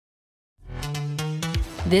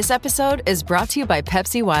This episode is brought to you by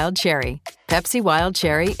Pepsi Wild Cherry. Pepsi Wild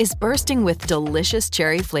Cherry is bursting with delicious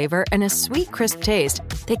cherry flavor and a sweet, crisp taste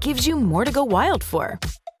that gives you more to go wild for.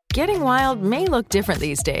 Getting wild may look different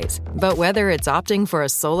these days, but whether it's opting for a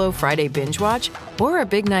solo Friday binge watch or a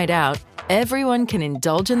big night out, everyone can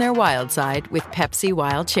indulge in their wild side with Pepsi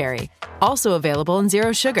Wild Cherry. Also available in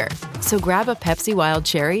Zero Sugar. So grab a Pepsi Wild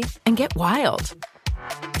Cherry and get wild.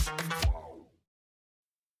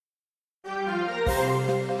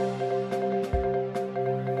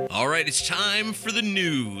 All right, it's time for the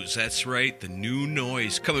news. That's right, the new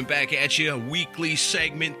noise. Coming back at you, a weekly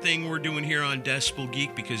segment thing we're doing here on Decibel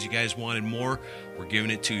Geek because you guys wanted more. We're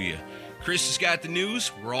giving it to you. Chris has got the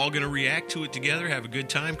news. We're all going to react to it together, have a good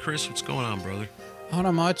time. Chris, what's going on, brother? Oh,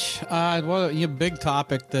 not much. A big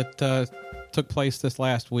topic that took place this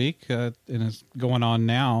last week and is going on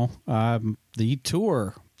now. The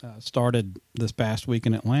tour started this past week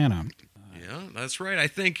in Atlanta. Yeah, that's right.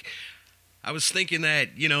 I was thinking that,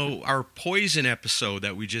 our Poison episode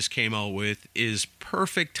that we just came out with is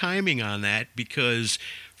perfect timing on that because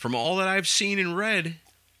from all that I've seen and read,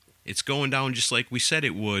 it's going down just like we said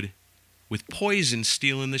it would with Poison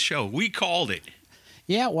stealing the show. We called it.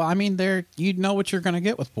 Yeah, well, I mean, you know what you're going to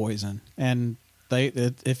get with Poison, and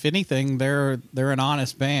if anything, they're an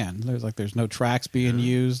honest band. There's no tracks being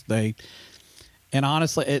used. And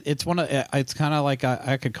honestly, it's kind of like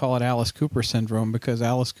I could call it Alice Cooper syndrome because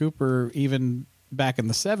Alice Cooper, even back in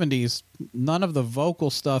the 70s, none of the vocal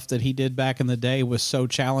stuff that he did back in the day was so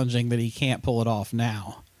challenging that he can't pull it off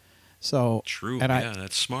now. So true, and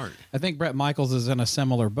that's smart. I think Bret Michaels is in a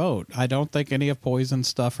similar boat. I don't think any of Poison's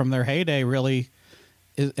stuff from their heyday really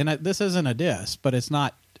is, and this isn't a diss, but it's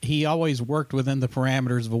not. He always worked within the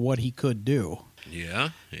parameters of what he could do. Yeah,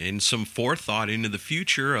 and some forethought into the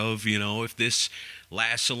future of, if this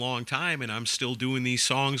lasts a long time and I'm still doing these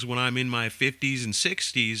songs when I'm in my 50s and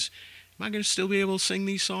 60s, am I going to still be able to sing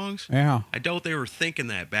these songs? Yeah. I doubt they were thinking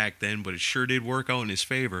that back then, but it sure did work out in his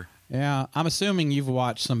favor. Yeah, I'm assuming you've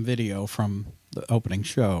watched some video from the opening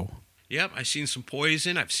show. Yep, I've seen some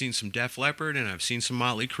Poison, I've seen some Def Leppard, and I've seen some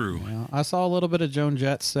Motley Crue. Yeah, I saw a little bit of Joan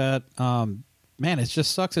Jett's set. Man, it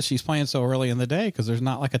just sucks that she's playing so early in the day because there's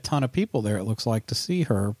not like a ton of people there, it looks like, to see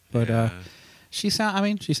her. But she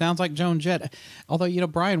sounds like Joan Jett. Although,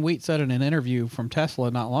 Brian Wheat said in an interview from Tesla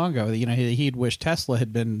not long ago that, he'd wish Tesla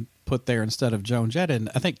had been put there instead of Joan Jett. And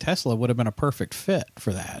I think Tesla would have been a perfect fit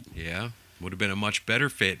for that. Yeah, would have been a much better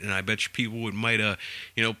fit. And I bet you people might have,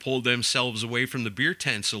 pulled themselves away from the beer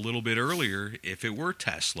tents a little bit earlier if it were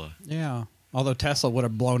Tesla. Yeah. Although Tesla would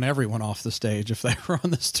have blown everyone off the stage if they were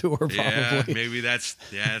on this tour, probably. Yeah, maybe that's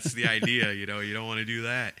the idea. You don't want to do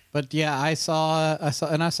that. But yeah, I saw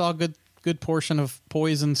a good portion of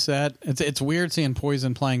Poison set. It's weird seeing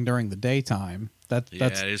Poison playing during the daytime. It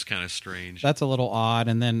is kind of strange. That's a little odd.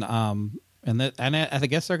 And then I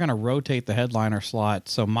guess they're going to rotate the headliner slot.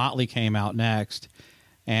 So Motley came out next,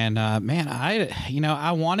 and man,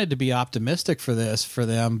 I wanted to be optimistic for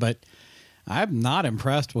them, but I'm not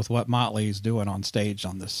impressed with what Motley's doing on stage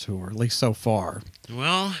on this tour, at least so far.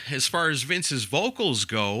 Well, as far as Vince's vocals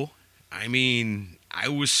go, I mean, I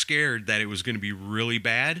was scared that it was going to be really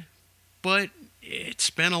bad, but it's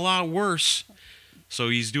been a lot worse. So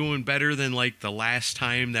he's doing better than like the last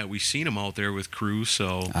time that we seen him out there with Crue.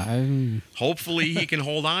 So hopefully he can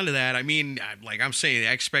hold on to that. I mean, like I'm saying, the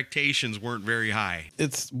expectations weren't very high.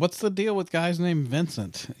 What's the deal with guys named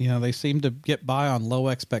Vincent? They seem to get by on low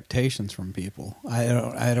expectations from people. I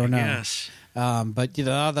don't know. Yes. But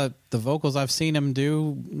the vocals I've seen him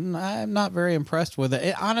do, I'm not very impressed with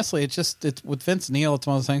it. Honestly, it's with Vince Neil. It's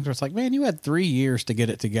one of those things where it's like, man, you had 3 years to get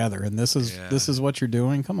it together, and this is what you're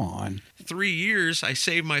doing. Come on. 3 years, I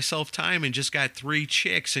saved myself time and just got 3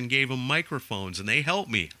 chicks and gave them microphones, and they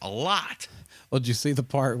helped me a lot. Well, did you see the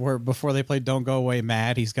part where before they played "Don't Go Away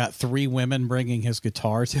Mad," he's got 3 women bringing his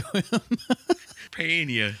guitar to him? Paying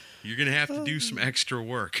you. You're going to have to do some extra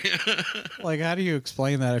work. Like, how do you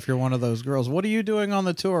explain that if you're one of those girls? What are you doing on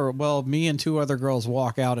the tour? Well, me and 2 other girls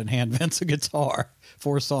walk out and hand Vince a guitar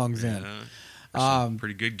 4 songs in.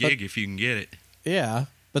 Pretty good gig if you can get it. Yeah.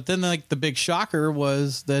 But then the big shocker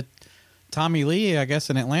was that Tommy Lee, I guess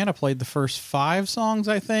in Atlanta, played the first 5 songs,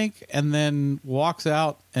 I think, and then walks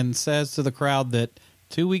out and says to the crowd that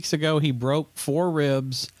 2 weeks ago he broke 4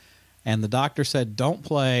 ribs and the doctor said, don't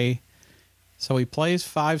play. So he plays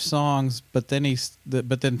 5 songs, but then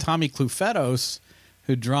Tommy Clufetos,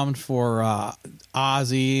 who drummed for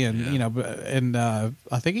Ozzy and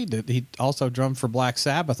I think he also drummed for Black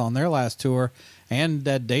Sabbath on their last tour and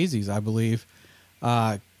Dead Daisies, I believe.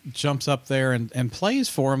 Jumps up there and plays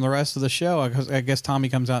for him the rest of the show. I guess Tommy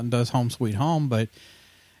comes out and does Home Sweet Home,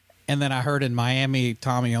 And then I heard in Miami,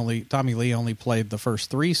 Tommy Lee only played the first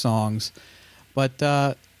 3 songs.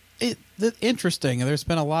 But interesting. There's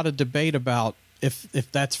been a lot of debate about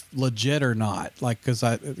if that's legit or not. Like, because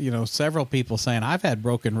several people saying I've had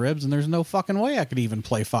broken ribs and there's no fucking way I could even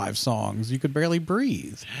play 5 songs. You could barely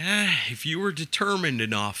breathe. If you were determined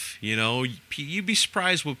enough, you'd be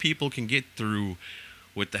surprised what people can get through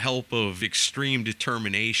with the help of extreme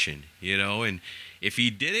determination, and if he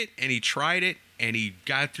did it and he tried it and he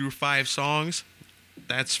got through 5 songs,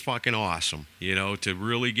 that's fucking awesome, to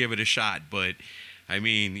really give it a shot. But I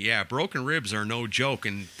mean, yeah, broken ribs are no joke.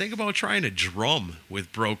 And think about trying to drum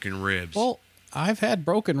with broken ribs. Well, I've had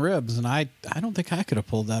broken ribs, and I don't think I could have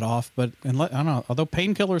pulled that off. But I don't know. Although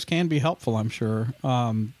painkillers can be helpful, I'm sure.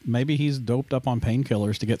 Maybe he's doped up on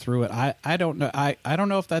painkillers to get through it. I don't know. I don't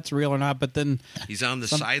know if that's real or not. But then he's on the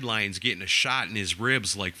sidelines getting a shot in his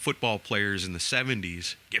ribs like football players in the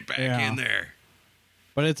 70s. Get back in there.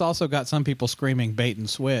 But it's also got some people screaming bait and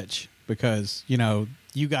switch because,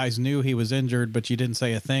 you guys knew he was injured, but you didn't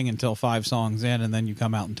say a thing until 5 songs in, and then you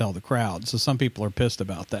come out and tell the crowd. So some people are pissed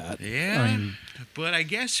about that. Yeah, but I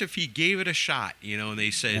guess if he gave it a shot, and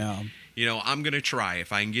they said, I'm going to try.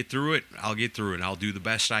 If I can get through it, I'll get through it. I'll do the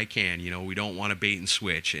best I can. We don't want to bait and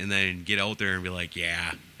switch. And then get out there and be like,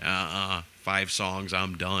 5 songs,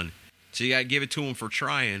 I'm done. So you got to give it to him for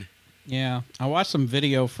trying. Yeah, I watched some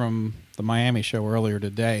video from the Miami show earlier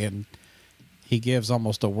today, and he gives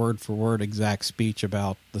almost a word-for-word exact speech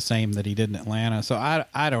about the same that he did in Atlanta. So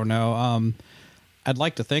I don't know. I'd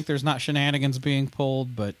like to think there's not shenanigans being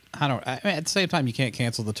pulled, but I mean, at the same time, you can't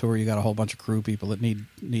cancel the tour. You got a whole bunch of crew people that need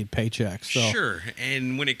paychecks. So. Sure,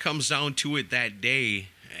 and when it comes down to it that day,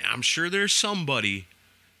 I'm sure there's somebody,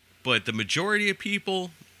 but the majority of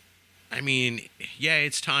people, I mean, yeah,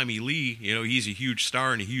 it's Tommy Lee. He's a huge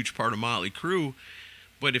star and a huge part of Motley Crue.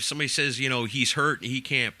 But if somebody says, he's hurt and he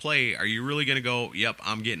can't play, are you really going to go, yep,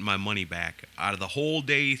 I'm getting my money back? Out of the whole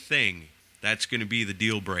day thing, that's going to be the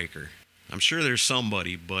deal breaker. I'm sure there's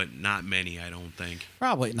somebody, but not many, I don't think.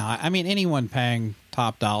 Probably not. I mean, anyone paying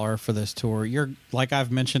top dollar for this tour, you're, like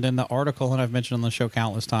I've mentioned in the article and I've mentioned on the show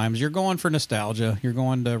countless times, you're going for nostalgia. You're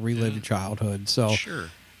going to relive your childhood. So sure.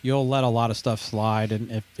 You'll let a lot of stuff slide,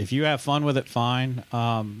 and if you have fun with it, fine.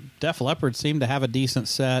 Def Leppard seemed to have a decent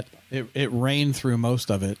set. It rained through most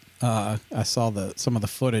of it. I saw some of the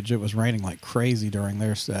footage. It was raining like crazy during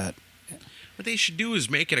their set. What they should do is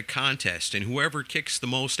make it a contest, and whoever kicks the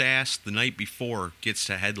most ass the night before gets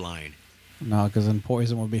to headline. No, because then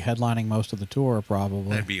Poison would be headlining most of the tour, probably.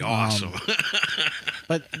 That'd be awesome.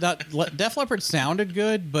 But Def Leppard sounded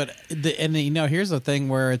good, but here's the thing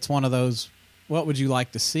where it's one of those. What would you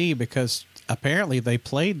like to see? Because apparently they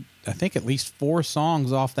played, I think, at least 4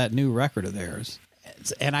 songs off that new record of theirs.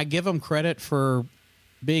 And I give them credit for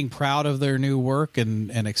being proud of their new work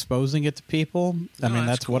and exposing it to people. I mean,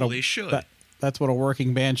 that's cool. They should. That's what a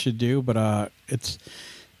working band should do. But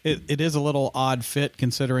it is a little odd fit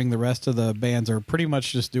considering the rest of the bands are pretty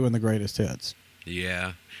much just doing the greatest hits.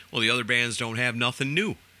 Yeah. Well, the other bands don't have nothing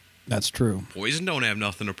new. That's true. Poison don't have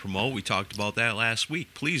nothing to promote. We talked about that last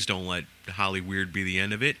week. Please don't let Holly Weird be the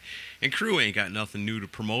end of it. And Crew ain't got nothing new to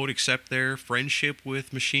promote except their friendship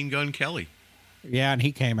with Machine Gun Kelly. Yeah, and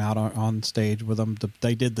he came out on stage with them.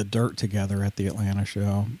 They did the Dirt together at the Atlanta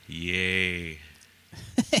show. Yay.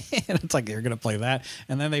 And it's like they're going to play that.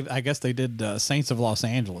 And then I guess they did Saints of Los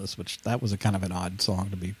Angeles, which that was a kind of an odd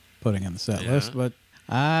song to be putting in the set list. But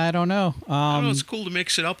I don't know. I don't know. It's cool to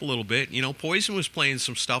mix it up a little bit. Poison was playing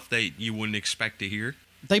some stuff that you wouldn't expect to hear.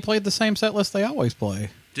 They played the same set list they always play.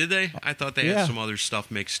 Did they? I thought they had some other stuff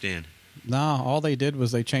mixed in. No, all they did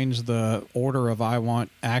was they changed the order of I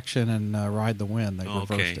Want Action and Ride the Wind. They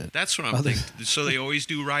reversed it. That's what I'm thinking. So they always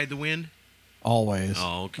do Ride the Wind? Always.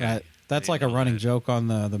 Oh, okay. That's like a running joke on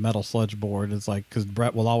the Metal Sludge board. It's like, because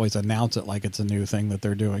Brett will always announce it like it's a new thing that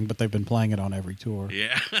they're doing, but they've been playing it on every tour.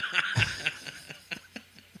 Yeah.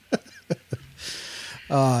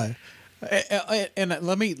 And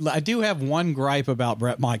I do have one gripe about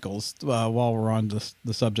Bret Michaels while we're on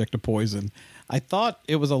the subject of Poison. I thought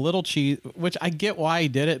it was a little cheap, which I get why he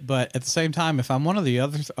did it, but at the same time, if I'm one of the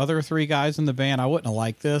other 3 guys in the band, I wouldn't have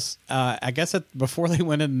liked this. I guess before they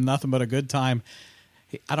went into Nothing But a Good Time,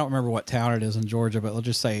 I don't remember what town it is in Georgia, but let's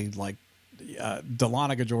just say like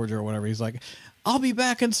Dahlonega, Georgia or whatever. He's like, I'll be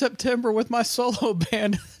back in September with my solo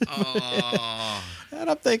band. Oh. And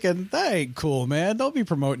I'm thinking, that ain't cool, man. Don't be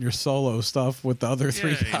promoting your solo stuff with the other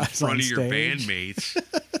 3 guys in front of stage. your bandmates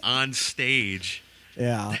on stage.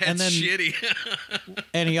 Yeah. That's and then, shitty.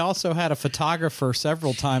 And he also had a photographer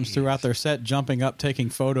several times throughout their set jumping up, taking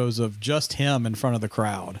photos of just him in front of the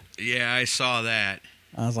crowd. Yeah, I saw that.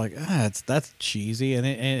 I was like, that's cheesy. And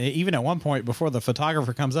even at one point before the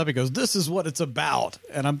photographer comes up, he goes, "This is what it's about."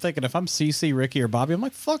 And I'm thinking, if I'm CC, Ricky, or Bobby, I'm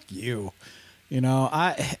like, fuck you. You know,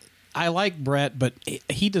 I like Brett, but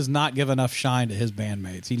he does not give enough shine to his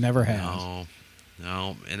bandmates. He never has.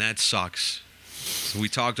 No, and that sucks. We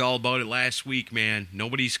talked all about it last week, man.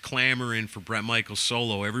 Nobody's clamoring for Bret Michaels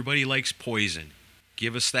solo. Everybody likes Poison.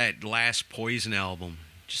 Give us that last Poison album.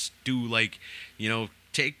 Just do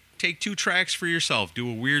take 2 tracks for yourself. Do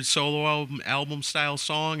a weird solo album style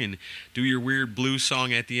song and do your weird blues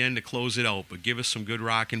song at the end to close it out. But give us some good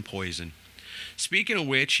rock and Poison. Speaking of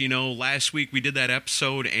which, last week we did that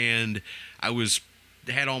episode and I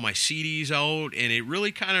had all my CDs out, and it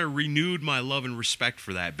really kind of renewed my love and respect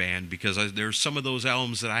for that band because there's some of those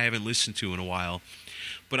albums that I haven't listened to in a while.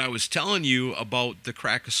 But I was telling you about the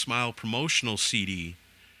Crack a Smile promotional CD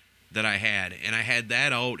that I had, and I had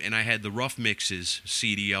that out, and I had the Rough Mixes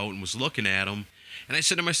CD out and was looking at them, and I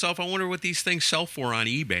said to myself, I wonder what these things sell for on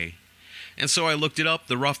eBay. And so I looked it up.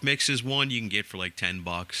 The Rough Mixes one you can get for like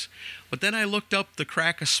 $10. But then I looked up the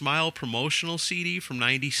Crack a Smile promotional CD from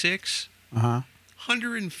 '96.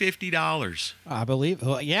 $150. I believe.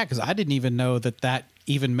 Well, yeah, because I didn't even know that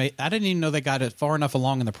even made. I didn't even know they got it far enough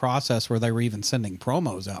along in the process where they were even sending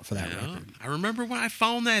promos out for that record. I remember when I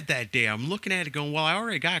found that day. I'm looking at it going, well, I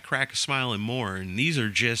already got Crack a Smile and More, and these are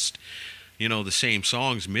just, the same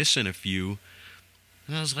songs, missing a few.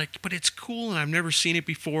 And I was like, but it's cool, and I've never seen it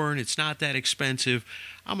before, and it's not that expensive.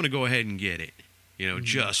 I'm going to go ahead and get it,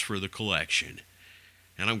 just for the collection.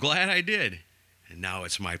 And I'm glad I did. And now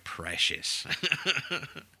it's my precious.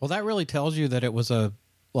 Well, that really tells you that it was a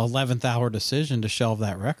 11th hour decision to shelve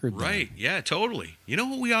that record. Right. Then. Yeah, totally. You know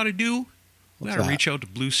what we ought to do? We got to reach out to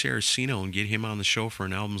Blue Saraceno and get him on the show for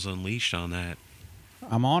an Albums Unleashed on that.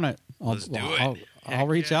 I'm on it. Let's do it. I'll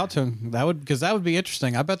reach out to him. That would be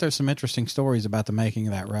interesting. I bet there's some interesting stories about the making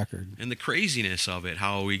of that record. And the craziness of it,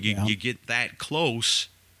 how you get that close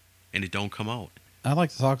and it don't come out. I'd like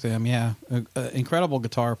to talk to him, yeah. Incredible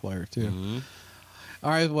guitar player, too. Mm-hmm. All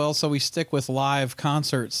right, well, so we stick with live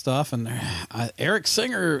concert stuff, and Eric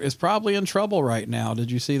Singer is probably in trouble right now. Did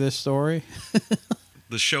you see this story?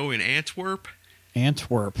 The show in Antwerp?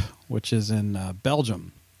 Antwerp, which is in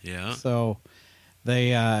Belgium. Yeah. So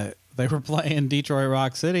they were playing Detroit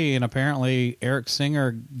Rock City, and apparently Eric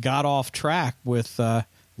Singer got off track with,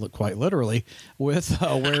 quite literally, with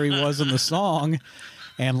where he was in the song.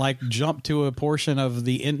 And jumped to a portion of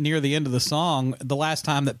near the end of the song, the last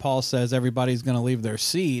time that Paul says everybody's going to leave their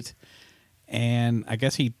seat. And I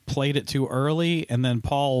guess he played it too early. And then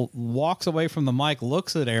Paul walks away from the mic,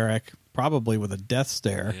 looks at Eric, probably with a death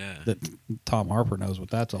stare. Yeah. That Tom Harper knows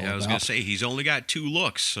what that's all about. I was going to say, he's only got 2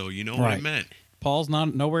 looks, so you know what I meant. Paul's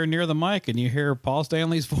nowhere near the mic, and you hear Paul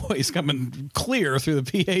Stanley's voice coming clear through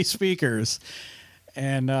the PA speakers.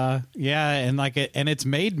 And and it's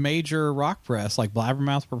made major rock press, like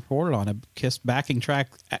Blabbermouth reported on it. Kiss backing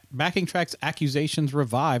tracks accusations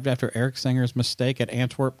revived after Eric Singer's mistake at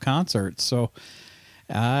Antwerp concerts. So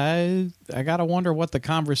I gotta wonder what the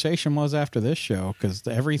conversation was after this show, because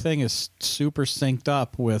everything is super synced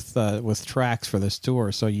up with tracks for this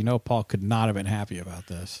tour. So Paul could not have been happy about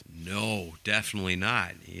this. No, definitely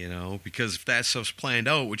not. Because if that stuff's planned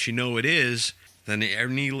out, which it is. Then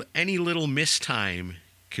any little mistime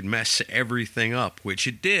could mess everything up, which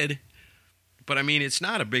it did. But, it's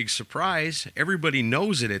not a big surprise. Everybody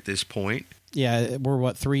knows it at this point. Yeah,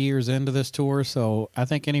 we're, 3 years into this tour, so I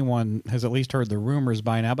think anyone has at least heard the rumors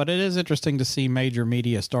by now. But it is interesting to see major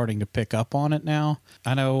media starting to pick up on it now.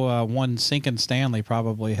 I know one Sinkin' Stanley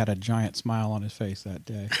probably had a giant smile on his face that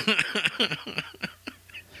day.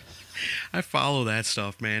 I follow that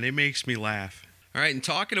stuff, man. It makes me laugh. All right, and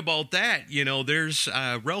talking about that, there's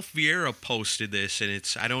Ralph Vieira posted this, and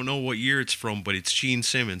I don't know what year it's from, but it's Gene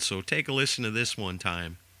Simmons, so take a listen to this one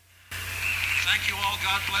time. Thank you all.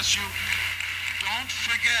 God bless you. Don't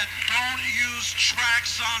forget, don't use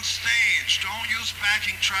tracks on stage. Don't use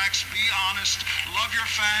backing tracks. Be honest. Love your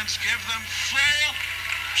fans. Give them full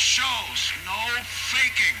shows. No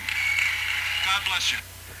faking. God bless you.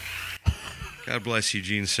 God bless you,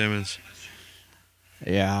 Gene Simmons.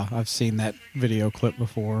 Yeah, I've seen that video clip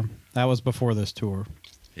before. That was before this tour.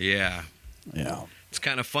 Yeah. Yeah. It's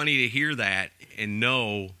kind of funny to hear that and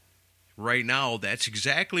know right now that's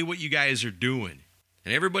exactly what you guys are doing.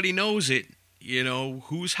 And everybody knows it.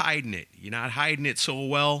 Who's hiding it? You're not hiding it so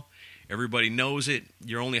well. Everybody knows it.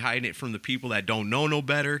 You're only hiding it from the people that don't know no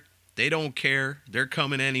better. They don't care. They're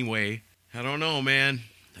coming anyway. I don't know, man.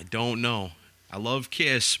 I don't know. I love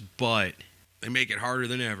Kiss, but they make it harder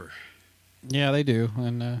than ever. Yeah, they do.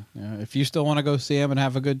 And if you still want to go see them and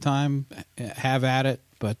have a good time, have at it.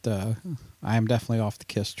 But I am definitely off the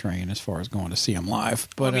Kiss train as far as going to see them live.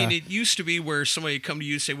 But I mean, it used to be where somebody would come to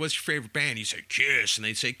you and say, "What's your favorite band?" You say Kiss, and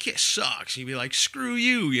they'd say Kiss sucks. And you'd be like, "Screw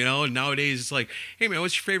you," you know. And nowadays it's like, "Hey man,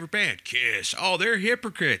 what's your favorite band?" Kiss. Oh, they're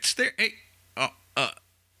hypocrites.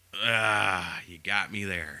 You got me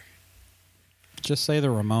there. just say the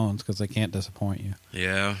Ramones because they can't disappoint you.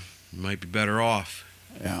 Yeah, you might be better off.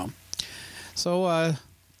 Yeah. So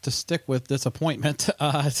to stick with disappointment,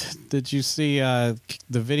 did you see the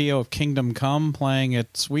video of Kingdom Come playing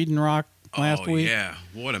at Sweden Rock last week? Oh yeah,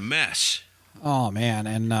 what a mess. Oh man,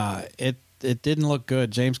 and it didn't look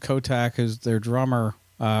good. James Kotak, who's their drummer,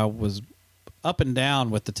 was up and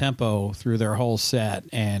down with the tempo through their whole set,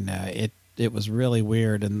 and it was really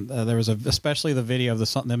weird. And there was especially the video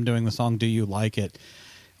of them doing the song "Do You Like It."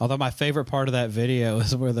 Although my favorite part of that video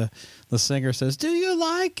is where the singer says, "Do you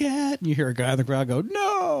like it?" And you hear a guy in the crowd go,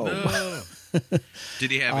 "No."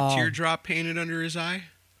 Did he have a teardrop painted under his eye?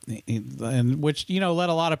 And which, led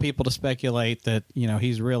a lot of people to speculate that,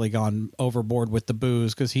 he's really gone overboard with the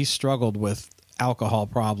booze because he's struggled with alcohol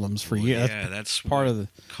problems for years. Yeah, that's part of the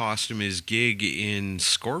cost him his gig in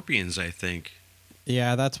Scorpions, I think.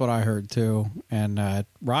 Yeah, that's what I heard too. And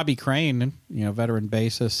Robbie Crane, veteran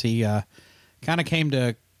bassist, he kind of came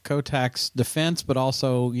to Kotak's defense, but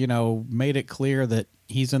also, made it clear that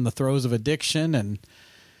he's in the throes of addiction and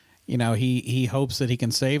he hopes that he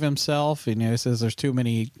can save himself. He says there's too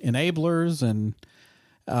many enablers. And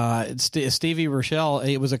Stevie Rochelle,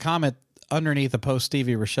 it was a comment underneath a post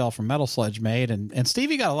Stevie Rochelle from Metal Sledge made. And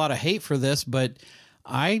Stevie got a lot of hate for this, but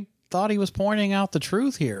I thought he was pointing out the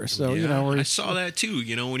truth here. So, yeah, I saw that too.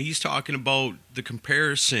 When he's talking about the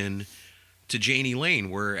comparison to Janie Lane,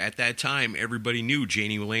 where at that time everybody knew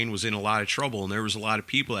Janie Lane was in a lot of trouble and there was a lot of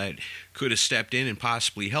people that could have stepped in and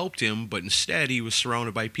possibly helped him, but instead he was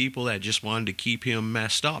surrounded by people that just wanted to keep him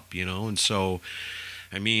messed up, and so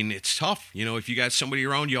I mean, it's tough, if you got somebody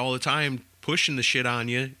around you all the time pushing the shit on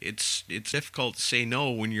you, it's difficult to say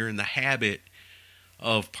no when you're in the habit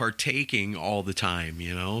of partaking all the time,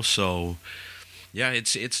 so yeah,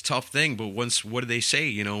 it's a tough thing. But what do they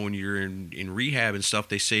say? When you're in rehab and stuff,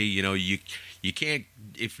 they say, you can't,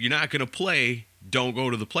 if you're not going to play, don't go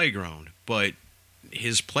to the playground. But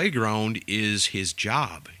his playground is his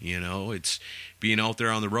job. It's being out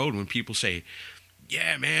there on the road. When people say,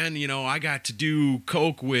 yeah, man, I got to do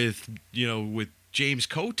coke with James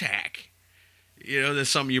Kotak. That's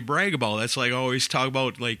something you brag about. That's like I always talk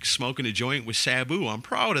about, like smoking a joint with Sabu. I'm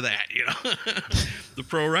proud of that, the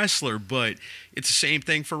pro wrestler. But it's the same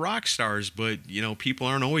thing for rock stars. But, people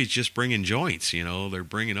aren't always just bringing joints, they're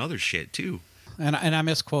bringing other shit too. And I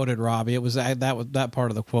misquoted Robbie. It was that part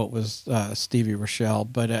of the quote was Stevie Rochelle,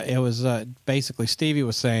 but it was basically Stevie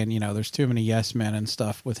was saying, there's too many yes men and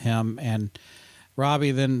stuff with him. And Robbie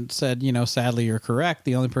then said, sadly, you're correct.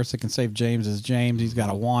 The only person that can save James is James. He's got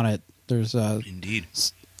to want it. There's indeed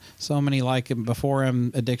so many like him before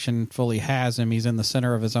him. Addiction fully has him. He's in the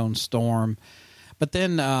center of his own storm. But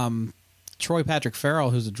then Troy Patrick Farrell,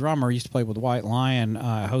 who's a drummer, used to play with White Lion,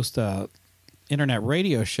 host a internet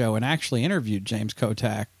radio show and actually interviewed James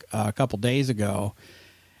Kotak a couple days ago.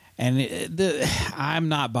 And I'm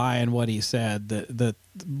not buying what he said.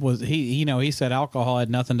 He said alcohol had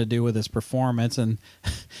nothing to do with his performance, and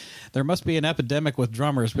there must be an epidemic with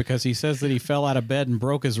drummers because he says that he fell out of bed and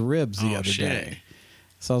broke his ribs the other day.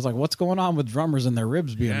 So I was like, what's going on with drummers and their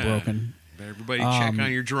ribs being broken? Everybody check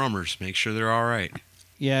on your drummers. Make sure they're all right.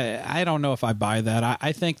 Yeah, I don't know if I buy that.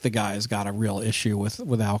 I think the guy's got a real issue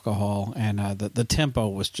with alcohol, and the tempo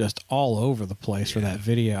was just all over the place for that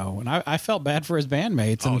video. And I felt bad for his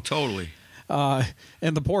bandmates. Oh, totally.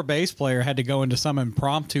 And the poor bass player had to go into some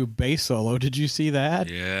impromptu bass solo. Did you see that?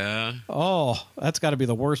 Yeah. Oh, that's got to be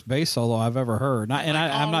the worst bass solo I've ever heard.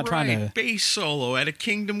 I'm not trying to bass solo at a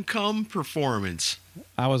Kingdom Come performance.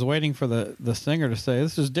 I was waiting for the singer to say,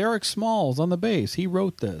 "This is Derek Smalls on the bass. He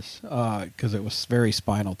wrote this," because it was very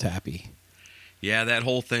Spinal Tappy. Yeah, that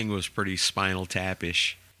whole thing was pretty Spinal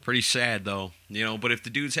Tap-ish. Pretty sad, though. But if the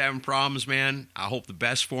dude's having problems, man, I hope the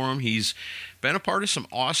best for him. He's been a part of some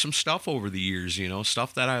awesome stuff over the years,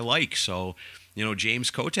 stuff that I like. So, James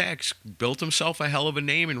Kotak's built himself a hell of a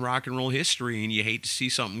name in rock and roll history, and you hate to see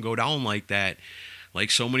something go down like that.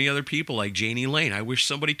 Like so many other people, like Janie Lane. I wish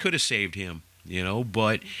somebody could have saved him,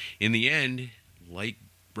 But in the end, like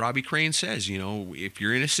Robbie Crane says, if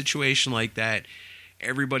you're in a situation like that,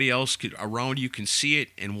 everybody else around you can see it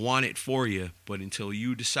and want it for you, but until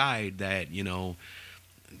you decide that,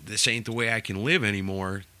 this ain't the way I can live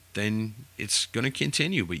anymore, then it's going to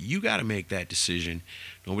continue. But you got to make that decision.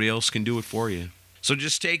 Nobody else can do it for you. So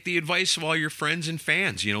just take the advice of all your friends and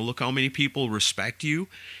fans. Look how many people respect you.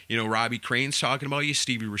 Robbie Crane's talking about you.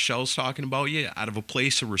 Stevie Rochelle's talking about you out of a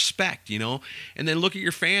place of respect, And then look at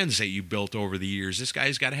your fans that you built over the years. This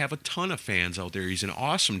guy's got to have a ton of fans out there. He's an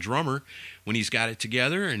awesome drummer when he's got it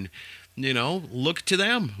together. And, look to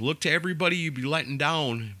them. Look to everybody you'd be letting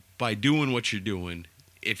down by doing what you're doing.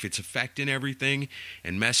 If it's affecting everything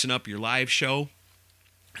and messing up your live show,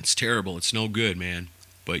 it's terrible. It's no good, man.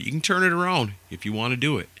 But you can turn it around if you want to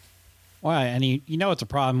do it. Well, and you know it's a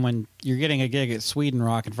problem when you're getting a gig at Sweden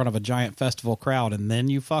Rock in front of a giant festival crowd and then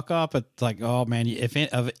you fuck up. It's like, oh, man, if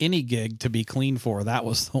of any gig to be clean for, that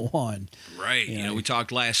was the one. Right. We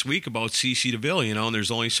talked last week about CC DeVille, and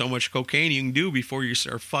there's only so much cocaine you can do before you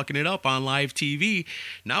start fucking it up on live TV.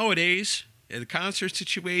 Nowadays, in the concert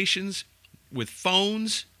situations, with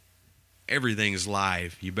phones, everything's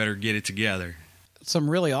live. You better get it together. Some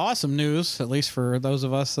really awesome news, at least for those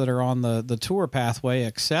of us that are on the tour pathway.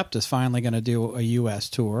 Accept is finally going to do a U.S.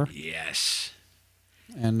 tour. Yes.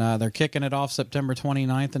 And they're kicking it off September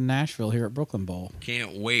 29th in Nashville here at Brooklyn Bowl.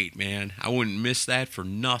 Can't wait, man. I wouldn't miss that for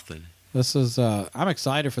nothing. This is, I'm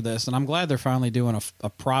excited for this, and I'm glad they're finally doing a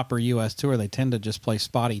proper U.S. tour. They tend to just play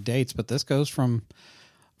spotty dates, but this goes from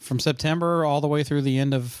September all the way through the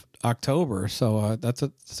end of October. So that's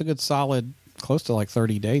a good solid, close to like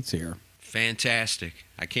 30 dates here. Fantastic.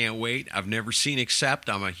 I can't wait. I've never seen Accept.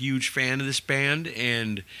 I'm a huge fan of this band,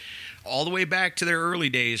 and all the way back to their early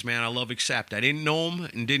days, man, I love Accept. I didn't know them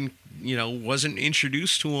and wasn't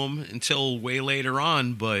introduced to them until way later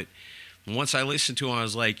on, but once I listened to them, I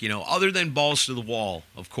was like, other than Balls to the Wall,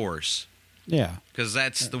 of course. Yeah. Because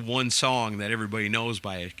that's the one song that everybody knows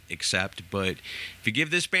by Accept, but if you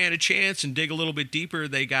give this band a chance and dig a little bit deeper,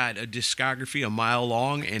 they got a discography a mile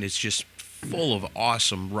long, and it's just full of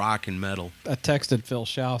awesome rock and metal. I texted Phil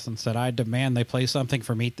Schaus and said, I demand they play something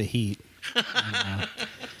from Eat the Heat.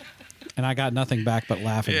 And I got nothing back but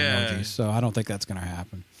laughing emojis, so I don't think that's going to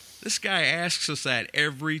happen. This guy asks us that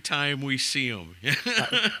every time we see him.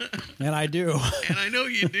 And I do. And I know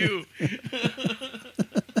you do.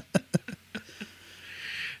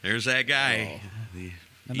 There's that guy. Eat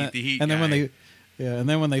the Heat and guy. And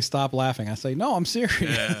then when they stop laughing, I say, no, I'm serious.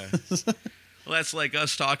 Yeah. Well, that's like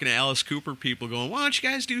us talking to Alice Cooper people going, why don't you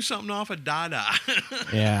guys do something off of Dada?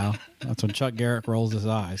 Yeah, that's when Chuck Garrett rolls his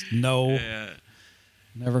eyes. No,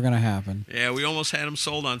 never going to happen. Yeah, we almost had him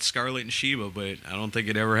sold on Scarlet and Sheba, but I don't think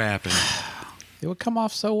it ever happened. It would come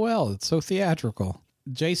off so well. It's so theatrical.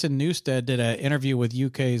 Jason Newsted did an interview with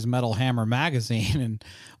UK's Metal Hammer magazine and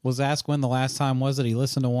was asked when the last time was that he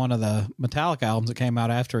listened to one of the Metallica albums that came out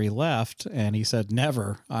after he left, and he said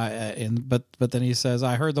never. But then he says,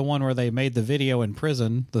 I heard the one where they made the video in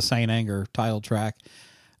prison, the Saint Anger title track.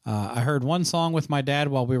 I heard one song with my dad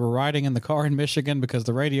while we were riding in the car in Michigan because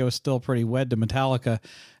the radio is still pretty wed to Metallica,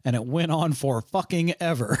 and it went on for fucking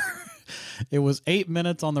ever. It was 8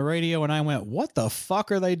 minutes on the radio, and I went, what the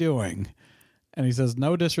fuck are they doing? And he says,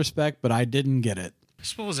 no disrespect, but I didn't get it. I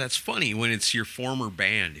suppose that's funny when it's your former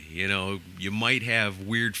band. You might have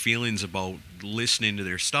weird feelings about listening to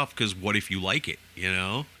their stuff because what if you like it,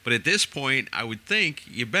 But at this point, I would think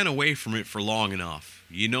you've been away from it for long enough.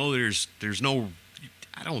 There's no,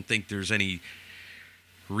 I don't think there's any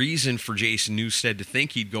reason for Jason Newsted to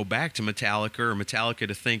think he'd go back to Metallica or Metallica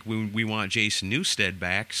to think we want Jason Newsted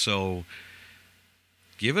back. So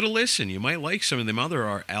give it a listen. You might like some of them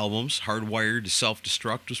other albums. Hardwired to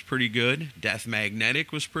Self-Destruct was pretty good. Death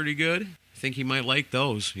Magnetic was pretty good. I think he might like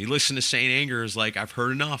those. You listen to Saint Anger is like, I've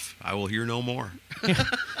heard enough. I will hear no more.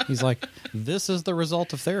 He's like, this is the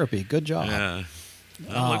result of therapy. Good job. Yeah.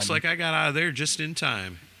 Looks like I got out of there just in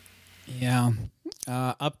time. Yeah.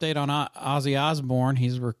 Update on Ozzy Osbourne.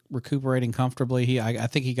 He's recuperating comfortably. I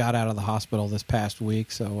think he got out of the hospital this past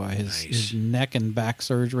week, so his neck and back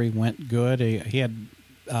surgery went good. He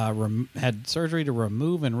had surgery to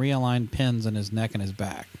remove and realign pins in his neck and his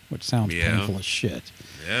back, which sounds painful as shit.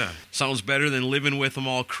 Yeah, sounds better than living with them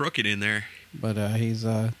all crooked in there. But he's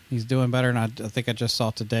doing better, and I think I just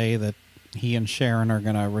saw today that he and Sharon are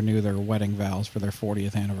going to renew their wedding vows for their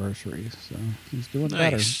 40th anniversary. So he's doing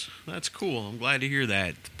better. That's cool. I'm glad to hear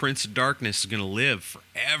that. The Prince of Darkness is going to live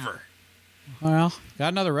forever. Well,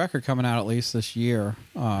 got another record coming out at least this year.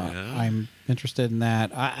 I'm interested in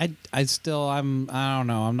that. I don't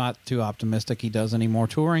know. I'm not too optimistic he does any more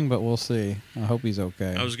touring, but we'll see. I hope he's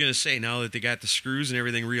okay. I was going to say, now that they got the screws and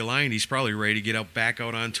everything realigned, he's probably ready to get back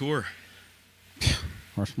out on tour.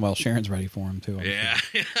 Well, Sharon's ready for him, too. Yeah.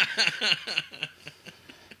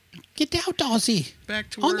 Get out, Ozzy. Back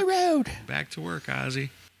to work. On the road. Back to work, Ozzy.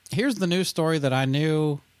 Here's the news story that I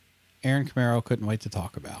knew Aaron Camaro couldn't wait to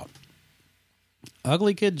talk about.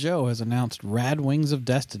 Ugly Kid Joe has announced Rad Wings of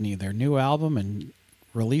Destiny, their new album, and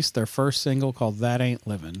released their first single called That Ain't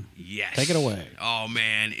Livin'. Yes. Take it away. Oh,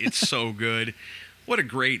 man, it's so good. What a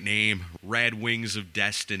great name, Rad Wings of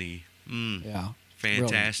Destiny. Yeah.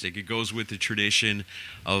 Fantastic. It goes with the tradition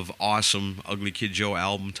of awesome Ugly Kid Joe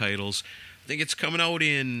album titles. I think it's coming out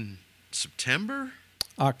in September?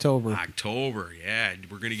 October, yeah.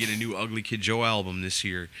 We're going to get a new Ugly Kid Joe album this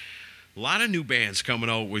year. A lot of new bands coming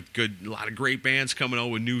out with a lot of great bands coming out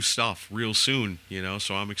with new stuff real soon,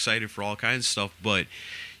 so I'm excited for all kinds of stuff. But,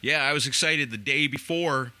 yeah, I was excited the day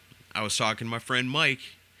before. I was talking to my friend Mike,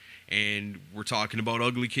 and we're talking about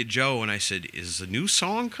Ugly Kid Joe, and I said, is a new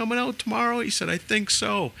song coming out tomorrow? He said, I think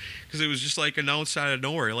so, because it was just like announced out of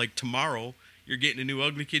nowhere, like tomorrow you're getting a new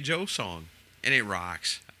Ugly Kid Joe song, and it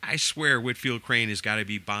rocks. I swear Whitfield Crane has got to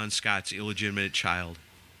be Bon Scott's illegitimate child.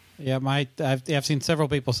 Yeah, I've seen several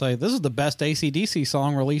people say this is the best AC/DC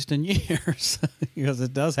song released in years because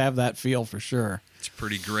it does have that feel for sure. It's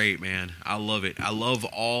pretty great, man. I love it. I love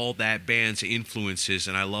all that band's influences,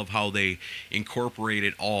 and I love how they incorporate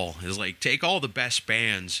it all. It's like, take all the best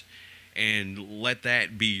bands and let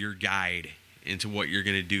that be your guide into what you're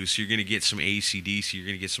going to do. So you're going to get some AC/DC, you're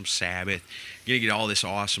going to get some Sabbath, you're going to get all this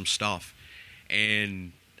awesome stuff.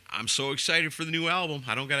 And I'm so excited for the new album.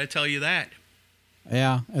 I don't got to tell you that.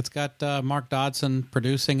 Yeah, it's got Mark Dodson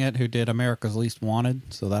producing it, who did America's Least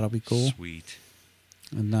Wanted, so that'll be cool. Sweet.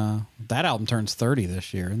 And that album turns 30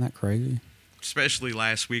 this year. Isn't that crazy? Especially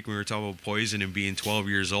last week when we were talking about Poison and being 12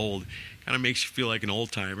 years old. Kind of makes you feel like an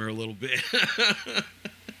old-timer a little bit.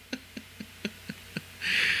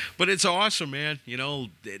 But it's awesome, man.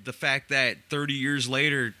 The fact that 30 years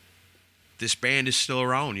later, this band is still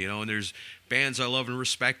around, and there's bands I love and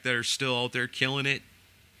respect that are still out there killing it,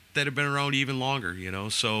 that have been around even longer,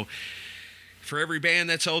 So for every band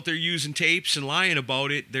that's out there using tapes and lying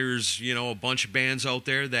about it, there's, a bunch of bands out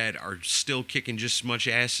there that are still kicking just as much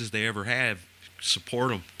ass as they ever have. Support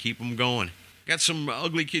them. Keep them going. Got some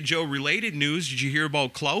Ugly Kid Joe related news. Did you hear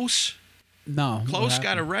about Klaus? No. Klaus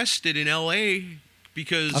got arrested in L.A.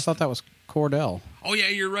 because... I thought that was Cordell. Oh, yeah,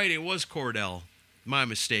 you're right. It was Cordell. My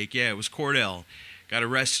mistake. Yeah, it was Cordell. Got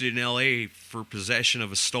arrested in L.A. for possession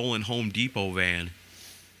of a stolen Home Depot van.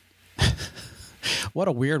 What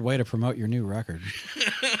a weird way to promote your new record.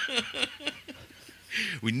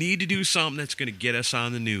 We need to do something that's going to get us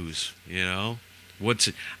on the news, What's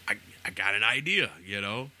it? I got an idea,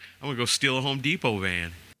 I'm going to go steal a Home Depot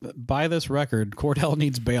van. Buy this record. Cordell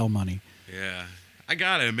needs bail money. Yeah. I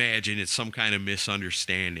got to imagine it's some kind of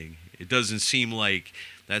misunderstanding. It doesn't seem like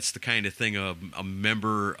that's the kind of thing a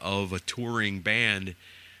member of a touring band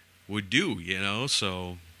would do,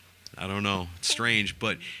 So... I don't know. It's strange.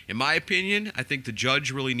 But in my opinion, I think the judge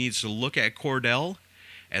really needs to look at Cordell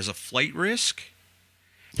as a flight risk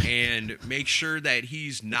and make sure that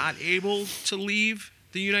he's not able to leave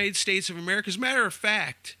the United States of America. As a matter of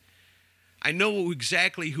fact, I know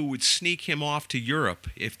exactly who would sneak him off to Europe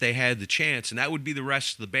if they had the chance, and that would be the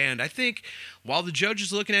rest of the band. I think while the judge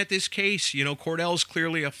is looking at this case, Cordell's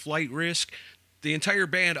clearly a flight risk. The entire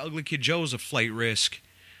band, Ugly Kid Joe, is a flight risk.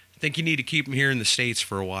 I think you need to keep them here in the States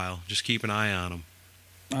for a while. Just keep an eye on them.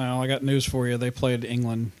 Well, I got news for you. They played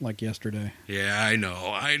England like yesterday. Yeah, I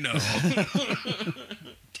know.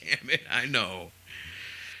 Damn it, I know.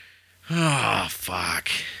 Oh, fuck.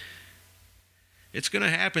 It's going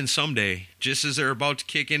to happen someday. Just as they're about to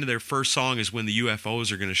kick into their first song is when the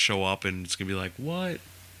UFOs are going to show up, and it's going to be like, what?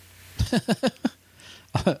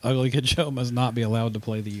 Ugly Kid Joe must not be allowed to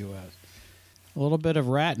play the U.S. A little bit of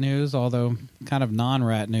rat news, although kind of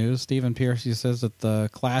non-rat news. Stephen Pearcy says that the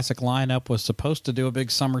classic lineup was supposed to do a big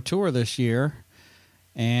summer tour this year,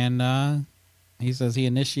 and he says he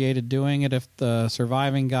initiated doing it if the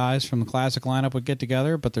surviving guys from the classic lineup would get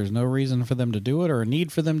together, but there's no reason for them to do it or a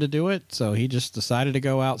need for them to do it, so he just decided to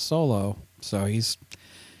go out solo. So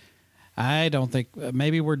I don't think,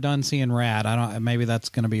 maybe we're done seeing Rat. Maybe that's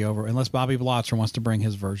going to be over, unless Bobby Blotzer wants to bring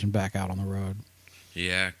his version back out on the road.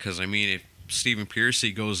 Yeah, because, if Stephen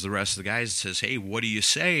Pearcy goes to the rest of the guys and says, hey, what do you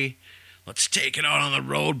say? Let's take it out on the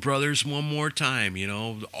road, brothers, one more time.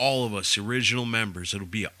 All of us, original members. It'll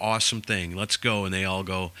be an awesome thing. Let's go. And they all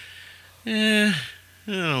go, I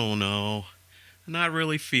don't know. I'm not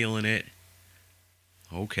really feeling it.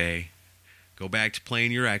 Okay. Go back to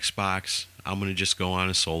playing your Xbox. I'm going to just go on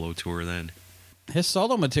a solo tour then. His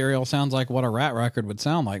solo material sounds like what a Rat record would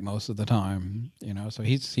sound like most of the time. So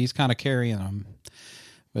he's kind of carrying them.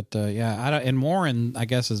 But, and Warren, I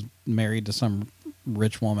guess, is married to some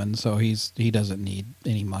rich woman, so he doesn't need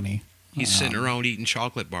any money. He's sitting around eating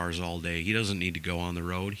chocolate bars all day. He doesn't need to go on the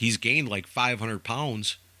road. He's gained like 500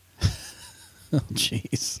 pounds. Oh,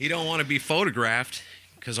 jeez. He don't want to be photographed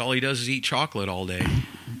because all he does is eat chocolate all day.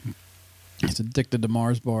 He's addicted to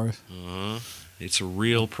Mars bars. It's a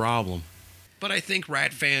real problem. But I think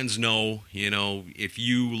Rat fans know, if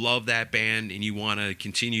you love that band and you want to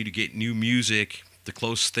continue to get new music, the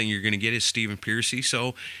closest thing you're going to get is Stephen Pearcy.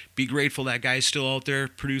 So be grateful that guy's still out there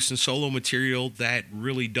producing solo material that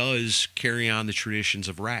really does carry on the traditions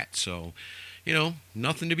of Rat. So,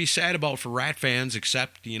 nothing to be sad about for Rat fans,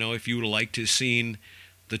 except, if you would have liked to have seen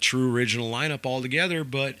the true original lineup all together,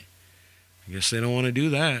 but I guess they don't want to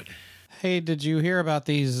do that. Hey, did you hear about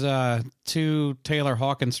these 2 Taylor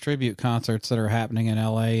Hawkins tribute concerts that are happening in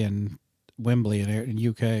L.A. and Wembley in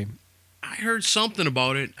UK? I heard something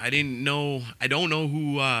about it. I don't know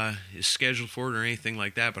who is scheduled for it or anything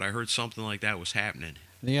like that, but I heard something like that was happening.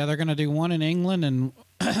 Yeah, they're going to do one in England and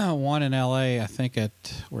one in L.A., I think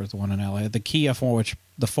where's the one in L.A.? The Kia Forum,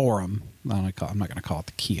 the Forum. I'm not going to call it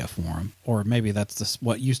the Kia Forum. Or maybe that's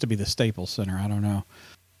what used to be the Staples Center. I don't know.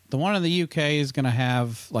 The one in the UK is going to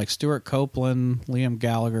have like Stuart Copeland, Liam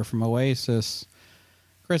Gallagher from Oasis,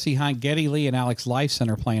 Chrissie Hynde, Geddy Lee, and Alex Lifeson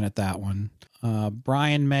are playing at that one.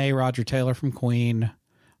 Brian May, Roger Taylor from Queen,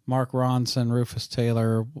 Mark Ronson, Rufus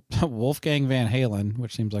Taylor, Wolfgang Van Halen,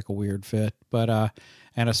 which seems like a weird fit, but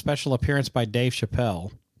and a special appearance by Dave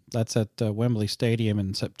Chappelle. That's at Wembley Stadium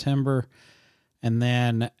in September. And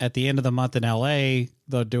then at the end of the month in LA,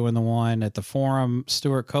 they're doing the one at the Forum.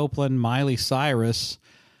 Stuart Copeland, Miley Cyrus,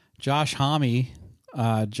 Josh Homme,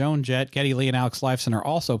 Joan Jett, Geddy Lee, and Alex Lifeson are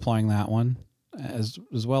also playing that one, as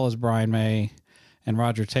well as Brian May and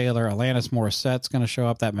Roger Taylor. Alanis Morissette's going to show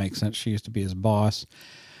up. That makes sense. She used to be his boss.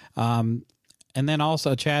 And then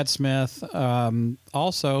also Chad Smith.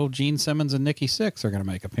 Also, Gene Simmons and Nikki Sixx are going to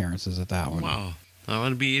make appearances at that one. Wow. Well,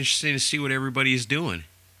 it'll be interesting to see what everybody's doing.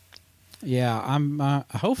 Yeah, I'm.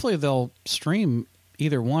 Hopefully they'll stream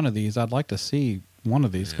either one of these. I'd like to see one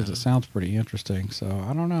of these because it sounds pretty interesting. So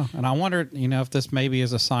I don't know. And I wonder, if this maybe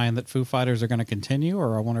is a sign that Foo Fighters are going to continue,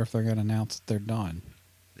 or I wonder if they're going to announce that they're done.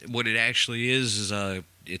 What it actually is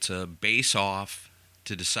it's a base-off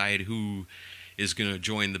to decide who is going to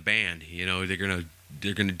join the band. They're going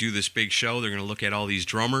to do this big show. They're going to look at all these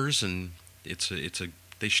drummers, and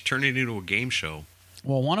they should turn it into a game show.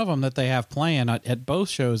 Well, one of them that they have playing at both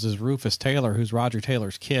shows is Rufus Taylor, who's Roger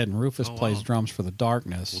Taylor's kid, and Rufus plays drums for the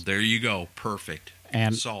Darkness. Well, there you go, perfect.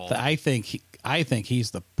 And I think he's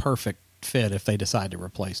the perfect fit if they decide to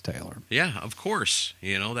replace Taylor. Yeah, of course.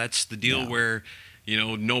 That's the deal where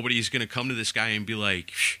nobody's going to come to this guy and be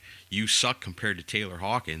like, "You suck compared to Taylor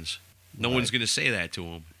Hawkins." No one's going to say that to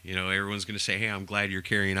him. Everyone's going to say, "Hey, I'm glad you're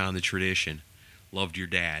carrying on the tradition. Loved your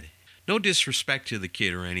dad." No disrespect to the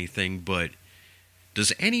kid or anything, but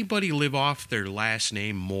does anybody live off their last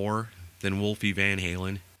name more than Wolfie Van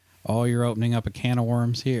Halen? Oh, you're opening up a can of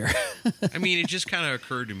worms here. I mean, it just kind of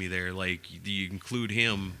occurred to me there, like, you include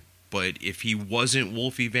him, but if he wasn't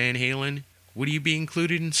Wolfie Van Halen, would he be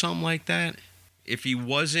included in something like that? If he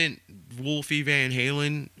wasn't Wolfie Van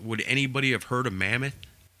Halen, would anybody have heard of Mammoth?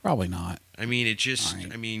 Probably not. I mean, it just,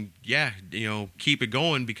 keep it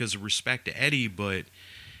going because of respect to Eddie, but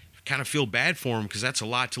kind of feel bad for him because that's a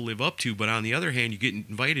lot to live up to. But on the other hand, you get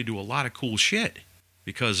invited to a lot of cool shit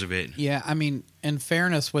because of it. Yeah, I mean, in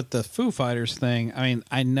fairness with the Foo Fighters thing,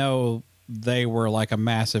 I know they were like a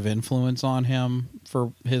massive influence on him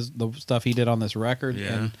for the stuff he did on this record.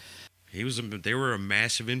 Yeah, and they were a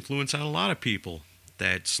massive influence on a lot of people.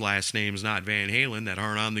 That's last name's not Van Halen that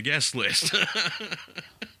aren't on the guest list.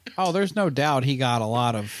 Oh, there's no doubt he got a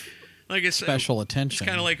lot of special attention. It's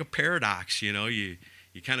kind of like a paradox, You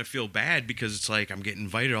kind of feel bad because it's like I'm getting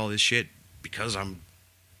invited to all this shit because I'm,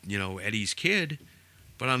 Eddie's kid.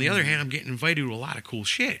 But on the other hand, I'm getting invited to a lot of cool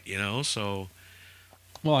shit, so.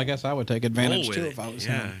 Well, I guess I would take advantage too if I was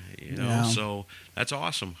him. So that's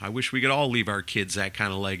awesome. I wish we could all leave our kids that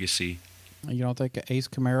kind of legacy. You don't think Ace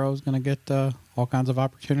Camaro is going to get all kinds of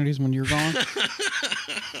opportunities when you're gone?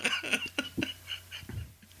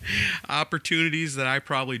 Opportunities that I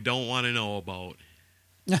probably don't want to know about.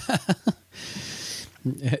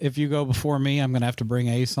 If you go before me, I'm going to have to bring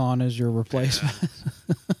Ace on as your replacement.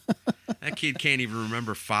 That kid can't even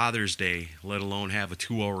remember Father's Day, let alone have a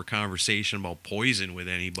 2-hour conversation about poison with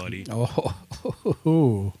anybody.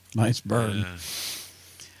 Oh, nice burn.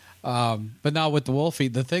 But now with the Wolfie,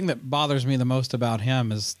 the thing that bothers me the most about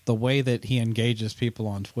him is the way that he engages people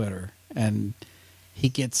on Twitter. And he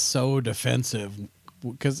gets so defensive.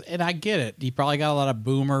 And I get it. He probably got a lot of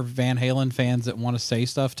boomer Van Halen fans that want to say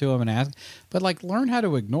stuff to him and ask. But, learn how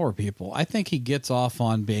to ignore people. I think he gets off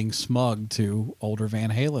on being smug to older Van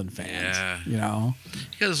Halen fans. Yeah.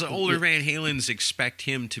 Because older Van Halens expect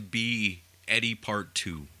him to be Eddie Part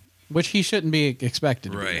 2. which he shouldn't be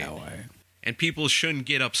expected to be Right. that way. And people shouldn't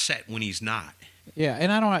get upset when he's not. Yeah,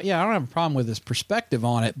 and I don't have a problem with his perspective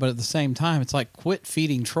on it, but at the same time, it's like quit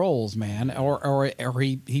feeding trolls, man, or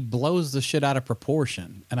he blows the shit out of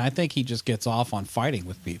proportion, and I think he just gets off on fighting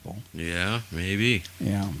with people. Yeah, maybe.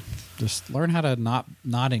 Yeah, just learn how to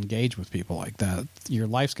not engage with people like that. Your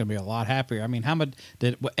life's gonna be a lot happier. I mean, how much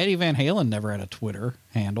did Eddie Van Halen never had a Twitter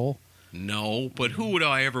handle? No, but who would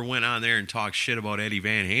I ever went on there and talk shit about Eddie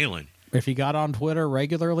Van Halen? If he got on Twitter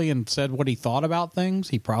regularly and said what he thought about things,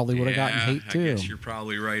 he probably would have gotten hate too. I guess you're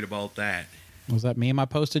probably right about that. Was that meme I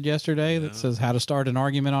posted yesterday that says how to start an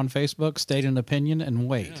argument on Facebook, state an opinion, and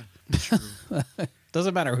wait? Yeah, true.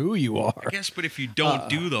 Doesn't matter who you are. I guess, but if you don't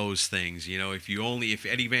do those things, you know, if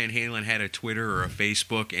Eddie Van Halen had a Twitter or a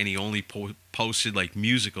Facebook and he only posted like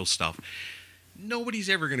musical stuff, nobody's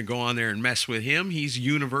ever going to go on there and mess with him. He's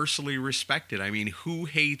universally respected. I mean, who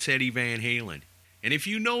hates Eddie Van Halen? And if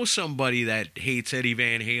you know somebody that hates Eddie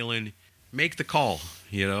Van Halen, make the call,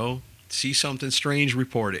 you know. See something strange,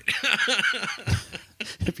 report it.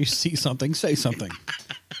 If you see something, say something.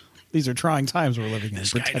 These are trying times we're living in.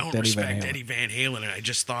 This guy don't respect Eddie Van Halen, and I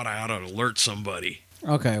just thought I ought to alert somebody.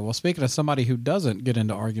 Okay, well, speaking of somebody who doesn't get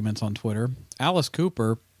into arguments on Twitter, Alice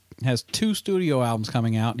Cooper has 2 studio albums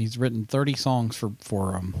coming out, and he's written 30 songs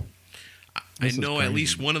for them. I know at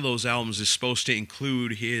least one of those albums is supposed to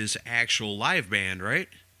include his actual live band, right?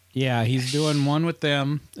 Yeah, he's doing one with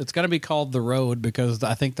them. It's going to be called The Road because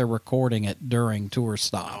I think they're recording it during tour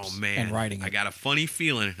stops. Oh, man. And writing it. I got a funny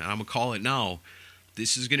feeling, and I'm going to call it now.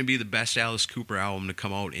 This is going to be the best Alice Cooper album to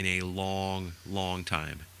come out in a long, long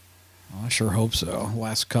time. Well, I sure hope so.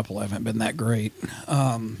 Last couple haven't been that great.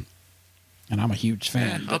 And I'm a huge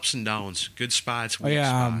fan. Yeah, ups and downs, good spots, weak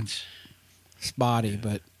yeah, spots. Spotty,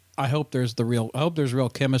 but I hope there's real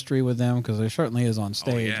chemistry with them because there certainly is on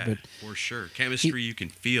stage. Oh, yeah, but for sure. Chemistry you can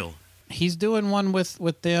feel. He's doing one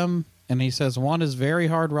with them, and he says one is very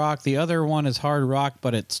hard rock, the other one is hard rock,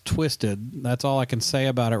 but it's twisted. That's all I can say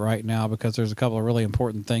about it right now because there's a couple of really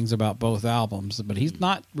important things about both albums. But he's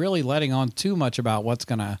not really letting on too much about what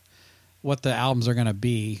the albums are gonna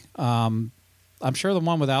be. I'm sure the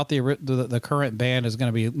one without the current band is going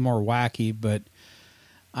to be more wacky, but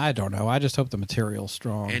I don't know. I just hope the material's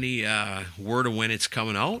strong. Any word of when it's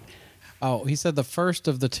coming out? Oh, he said the first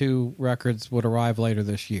of the 2 records would arrive later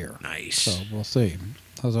this year. Nice. So we'll see.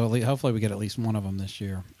 Hopefully we get at least one of them this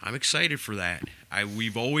year. I'm excited for that.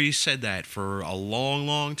 We've always said that for a long,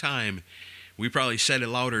 long time. We probably said it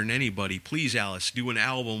louder than anybody. Please, Alice, do an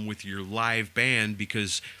album with your live band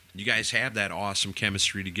because you guys have that awesome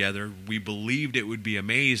chemistry together. We believed it would be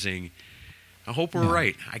amazing. I hope we're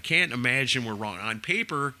right. I can't imagine we're wrong. On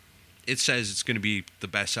paper, it says it's going to be the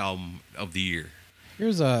best album of the year.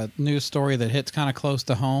 Here's a news story that hits kind of close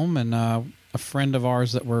to home, and a friend of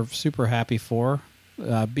ours that we're super happy for.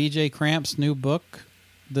 BJ Cramp's new book,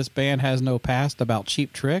 This Band Has No Past, about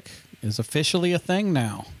Cheap Trick, is officially a thing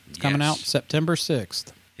now. It's coming out September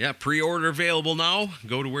 6th. Yeah, pre-order available now.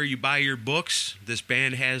 Go to where you buy your books. This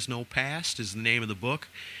Band Has No Past is the name of the book.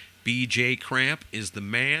 B.J. Cramp is the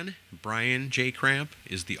man. Brian J. Cramp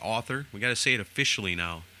is the author. We got to say it officially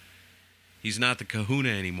now. He's not the kahuna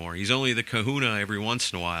anymore. He's only the kahuna every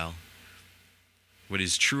once in a while. But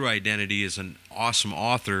his true identity is an awesome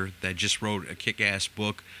author that just wrote a kick-ass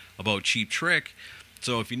book about Cheap Trick.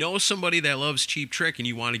 So if you know somebody that loves Cheap Trick and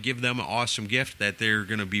you want to give them an awesome gift that they're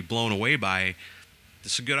going to be blown away by,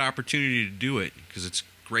 this is a good opportunity to do it because it's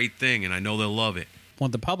a great thing and I know they'll love it. Well,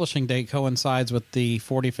 the publishing date coincides with the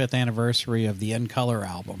 45th anniversary of the In Color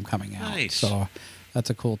album coming out. Nice. So that's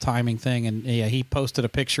a cool timing thing. And yeah, he posted a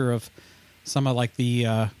picture of some of like the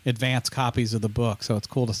advanced copies of the book. So it's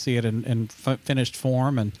cool to see it in finished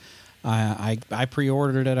form. And I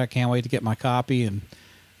pre-ordered it. I can't wait to get my copy. And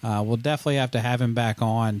we'll definitely have to have him back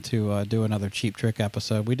on to do another Cheap Trick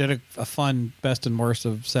episode. We did a fun best and worst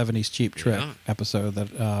of 70s Cheap Trick episode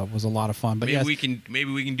that was a lot of fun. But maybe yes, we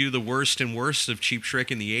can do the worst and worst of Cheap Trick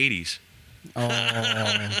in the 80s.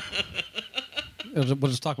 Oh, we'll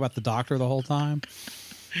just talk about the Doctor the whole time.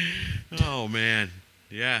 Oh man,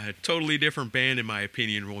 yeah, a totally different band in my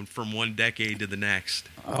opinion from one decade to the next.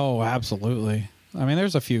 Oh, absolutely. I mean,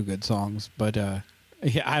 there's a few good songs, but yeah,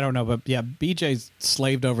 I don't know, but yeah, BJ's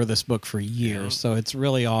slaved over this book for years, so it's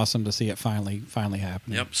really awesome to see it finally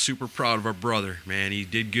happening. Yep, super proud of our brother, man. He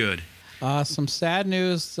did good. Some sad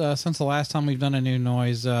news since the last time we've done a new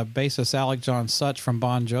noise. Bassist Alec John Such from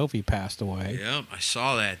Bon Jovi passed away. Yep, I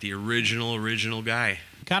saw that. The original guy.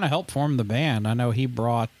 kind of helped form the band. I know he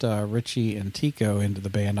brought Richie and Tico into the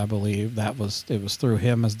band, I believe. It was through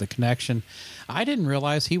him as the connection. I didn't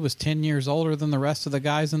realize he was 10 years older than the rest of the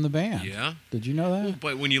guys in the band. Yeah. Did you know that? Well,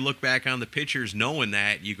 but when you look back on the pictures, knowing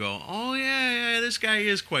that, you go, oh, yeah, this guy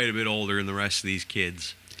is quite a bit older than the rest of these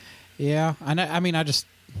kids. Yeah. I mean, I just,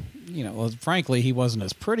 frankly, he wasn't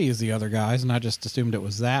as pretty as the other guys, and I just assumed it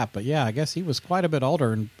was that. But, yeah, I guess he was quite a bit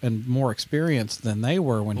older and more experienced than they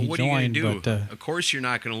were when he what joined. Are you going to do? But, of course you're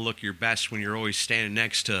not going to look your best when you're always standing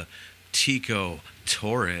next to Tico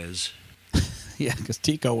Torres. yeah, because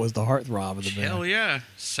Tico was the heartthrob of the band. Hell yeah.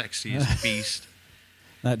 Sexiest beast.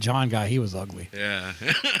 That John guy, he was ugly. Yeah.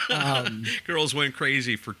 Girls went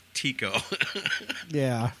crazy for Tico.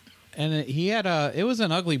 Yeah. And it was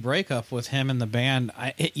an ugly breakup with him and the band.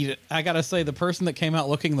 I got to say, the person that came out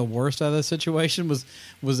looking the worst out of the situation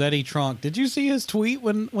was Eddie Trunk. Did you see his tweet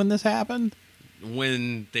when this happened?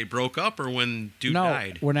 When they broke up or when Duke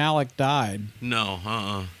died? When Alec died.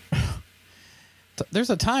 No,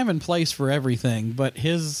 There's a time and place for everything, but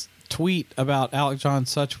his tweet about Alec John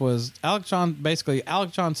Such was Alec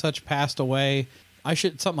John Such passed away. I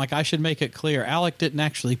should make it clear. Alec didn't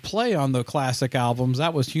actually play on the classic albums.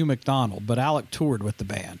 That was Hugh McDonald, but Alec toured with the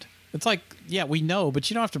band. It's like, yeah, we know, but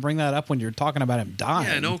you don't have to bring that up when you're talking about him dying.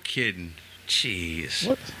 Yeah, no kidding.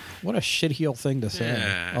 Jeez. What a shitheel thing to say.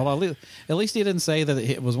 Yeah. Although at least he didn't say that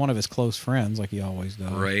it was one of his close friends like he always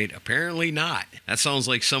does. Right. Apparently not. That sounds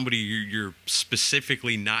like somebody you're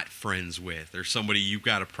specifically not friends with or somebody you've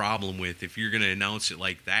got a problem with if you're going to announce it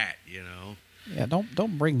like that, Yeah,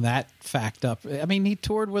 don't bring that fact up. I mean, he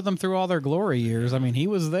toured with them through all their glory years. I mean, he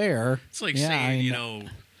was there. It's like saying,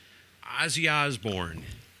 Ozzy Osbourne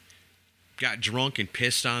got drunk and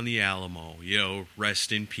pissed on the Alamo,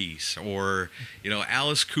 rest in peace. Or,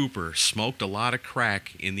 Alice Cooper smoked a lot of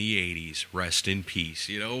crack in the 80s, rest in peace.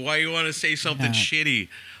 Why you want to say something shitty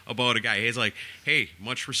about a guy? It's like, hey,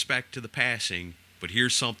 much respect to the passing, but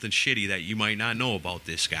here's something shitty that you might not know about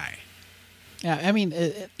this guy. Yeah, I mean,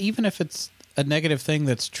 even if it's a negative thing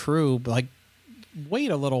that's true, like, wait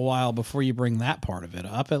a little while before you bring that part of it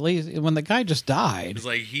up. At least when the guy just died. It's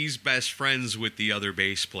like he's best friends with the other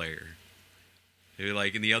bass player.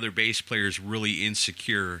 And the other bass player's really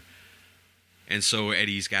insecure, and so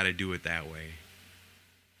Eddie's got to do it that way.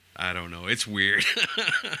 I don't know. It's weird.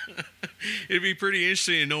 It'd be pretty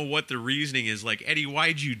interesting to know what the reasoning is. Like, Eddie,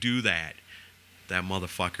 why'd you do that? That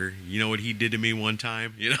motherfucker. You know what he did to me one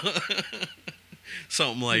time?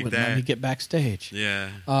 Something like that. Let me get backstage. Yeah.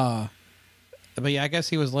 But yeah, I guess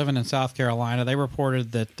he was living in South Carolina. They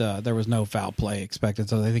reported that there was no foul play expected,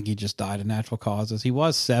 so they think he just died of natural causes. He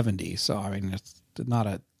was 70, so I mean, it's not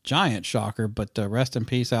a giant shocker, but rest in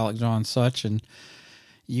peace, Alec John Such. And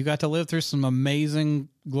you got to live through some amazing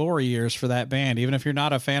glory years for that band. Even if you're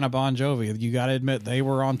not a fan of Bon Jovi, you got to admit they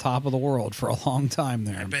were on top of the world for a long time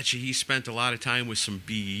there. I bet you he spent a lot of time with some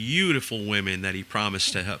beautiful women that he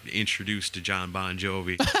promised to help introduce to John Bon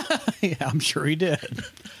Jovi. Yeah, I'm sure he did.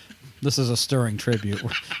 This is a stirring tribute.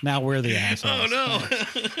 Now we're the assholes. Oh,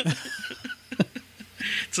 no.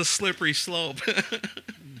 It's a slippery slope.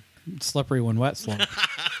 Slippery when wet slope.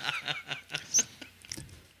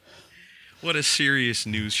 What a serious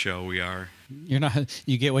news show we are.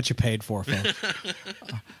 You get what you paid for, folks.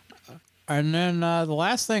 And then the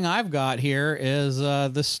last thing I've got here is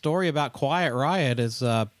this story about Quiet Riot is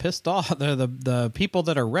pissed off. The people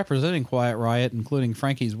that are representing Quiet Riot, including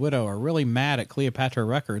Frankie's widow, are really mad at Cleopatra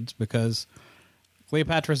Records because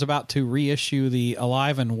Cleopatra is about to reissue the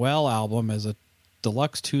Alive and Well album as a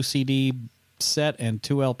deluxe 2 CD set and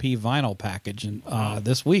 2 LP vinyl package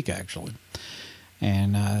this week, actually.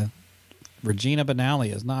 And Regina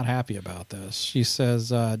Benally is not happy about this. She says,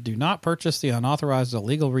 do not purchase the unauthorized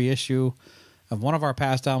illegal reissue of one of our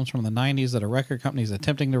past albums from the 90s that a record company is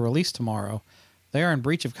attempting to release tomorrow. They are in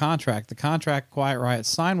breach of contract. The contract Quiet Riot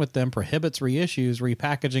signed with them prohibits reissues,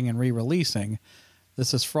 repackaging, and re-releasing.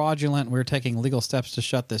 This is fraudulent. We're taking legal steps to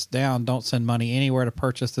shut this down. Don't send money anywhere to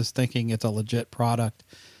purchase this thinking it's a legit product.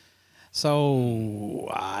 So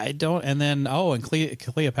I don't. And then, and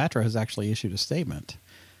Cleopatra has actually issued a statement.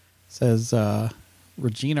 Says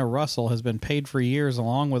Regina Russell has been paid for years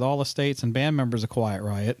along with all the states and band members of Quiet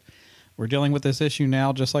Riot. We're dealing with this issue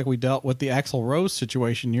now just like we dealt with the Axl Rose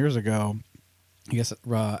situation years ago. I guess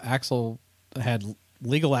Axl had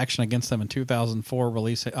legal action against them in 2004.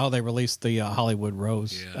 They released the Hollywood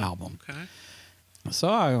Rose album. Okay. So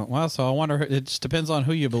I wonder. It just depends on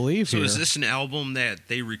who you believe. So here. Is this an album that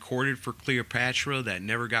they recorded for Cleopatra that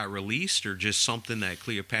never got released, or just something that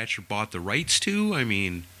Cleopatra bought the rights to? I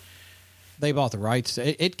mean, They bought the rights.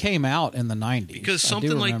 It came out in the 90s. Because I do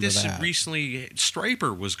something like remember this that. recently,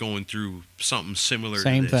 Stryper was going through something similar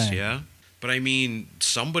Same to this, thing. yeah? But I mean,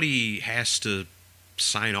 somebody has to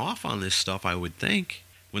sign off on this stuff, I would think,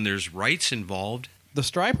 when there's rights involved. The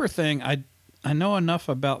Stryper thing, I know enough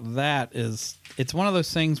about that. It's one of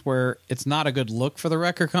those things where it's not a good look for the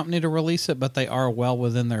record company to release it, but they are well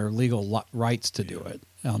within their legal rights to do it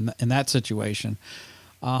in that situation.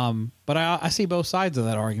 But I see both sides of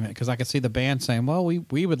that argument, because I can see the band saying, well,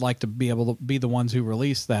 we would like to be able to be the ones who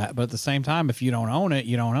release that. But at the same time, if you don't own it,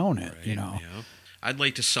 you don't own it, Right, you know. Yeah. I'd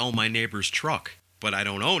like to sell my neighbor's truck, but I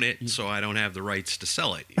don't own it, so I don't have the rights to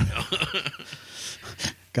sell it, you know?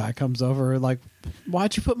 Guy comes over like,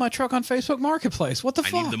 why'd you put my truck on Facebook Marketplace? What the I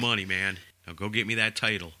fuck? need the money, man. Now go get me that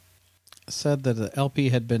title. Said that the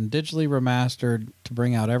LP had been digitally remastered to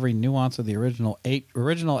bring out every nuance of the original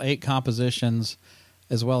eight compositions,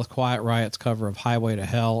 as well as Quiet Riot's cover of Highway to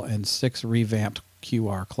Hell and 6 revamped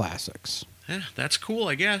QR classics. Yeah, that's cool,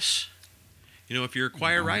 I guess. You know, if you're a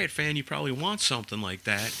Quiet Riot fan, you probably want something like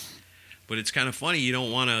that. But it's kind of funny. You don't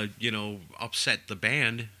want to, you know, upset the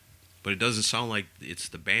band. But it doesn't sound like it's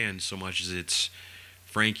the band so much as it's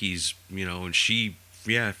Frankie's, you know, and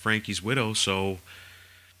Frankie's widow. So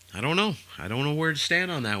I don't know. I don't know where to stand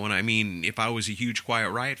on that one. I mean, if I was a huge Quiet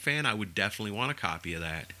Riot fan, I would definitely want a copy of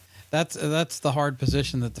that. That's the hard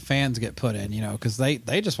position that the fans get put in, you know, because they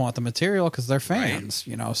just want the material because they're fans,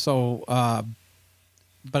 you know. So,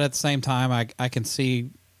 but at the same time, I can see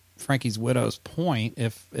Frankie's widow's point.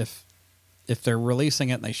 If they're releasing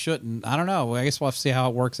it and they shouldn't, I don't know. I guess we'll have to see how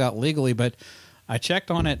it works out legally. But I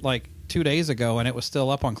checked on it like 2 days ago, and it was still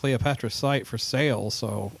up on Cleopatra's site for sale.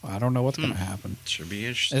 So I don't know what's going to happen. Should be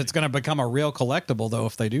interesting. It's going to become a real collectible, though,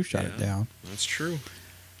 if they do shut it down. That's true.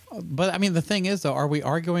 But I mean, the thing is, though, are we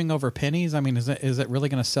arguing over pennies? I mean, is it really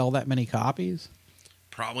going to sell that many copies?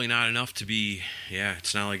 Probably not enough to be. Yeah,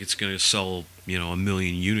 it's not like it's going to sell, you know, 1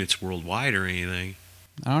 million units worldwide or anything.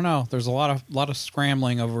 I don't know. There's a lot of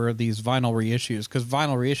scrambling over these vinyl reissues, because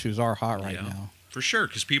vinyl reissues are hot right now. For sure,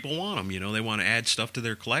 because people want them. You know, they want to add stuff to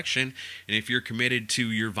their collection. And if you're committed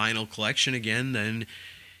to your vinyl collection again, then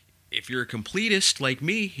if you're a completist like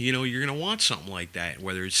me, you know, you're going to want something like that,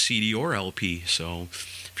 whether it's CD or LP. So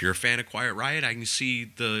if you're a fan of Quiet Riot, I can see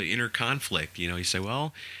the inner conflict. You know, you say,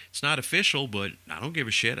 well, it's not official, but I don't give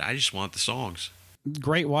a shit. I just want the songs.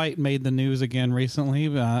 Great White made the news again recently.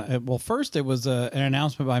 Well, first it was an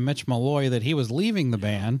announcement by Mitch Malloy that he was leaving the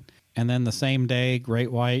band. And then the same day,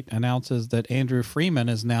 Great White announces that Andrew Freeman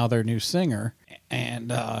is now their new singer.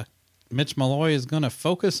 And Mitch Malloy is going to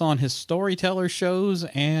focus on his storyteller shows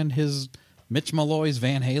and his Mitch Malloy's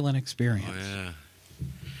Van Halen experience. Oh, yeah.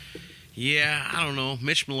 Yeah, I don't know.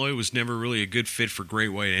 Mitch Malloy was never really a good fit for Great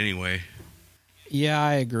White anyway. Yeah,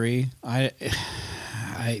 I agree. I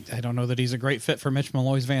don't know that he's a great fit for Mitch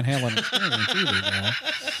Malloy's Van Halen experience either, though.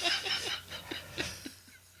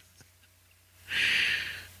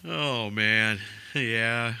 Oh, man.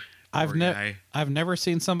 Yeah. I've never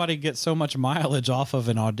seen somebody get so much mileage off of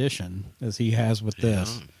an audition as he has with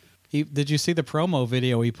this. Did you see the promo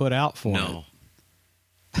video he put out for it? No.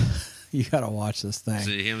 You got to watch this thing. Is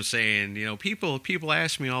it him saying, you know, people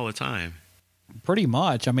ask me all the time. Pretty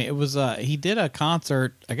much. I mean, it was he did a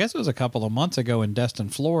concert, I guess it was a couple of months ago in Destin,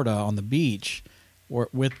 Florida on the beach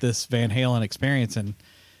with this Van Halen experience, and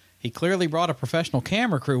he clearly brought a professional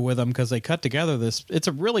camera crew with him because they cut together this. It's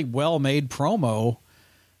a really well-made promo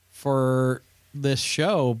for this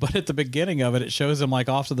show, but at the beginning of it, it shows him like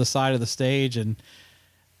off to the side of the stage, and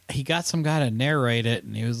he got some guy to narrate it,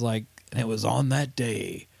 and he was like, and it was on that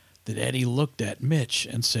day that Eddie looked at Mitch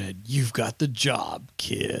and said, "You've got the job,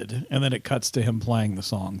 kid." And then it cuts to him playing the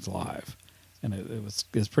songs live, and it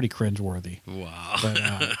was pretty cringeworthy. Wow. But,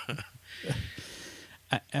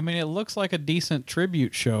 I mean, it looks like a decent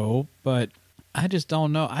tribute show, but I just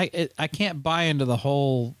don't know. I can't buy into the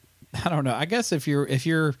whole. I don't know. I guess if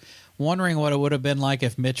you're wondering what it would have been like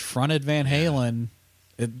if Mitch fronted Van Halen,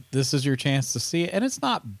 this is your chance to see it, and it's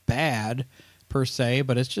not bad per se,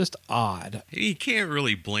 but it's just odd. You can't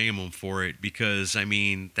really blame him for it because, I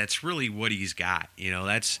mean, that's really what he's got. You know,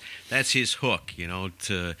 that's his hook, you know,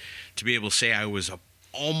 to be able to say I was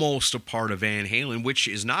almost a part of Van Halen, which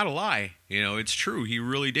is not a lie. You know, it's true. He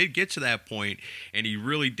really did get to that point, and he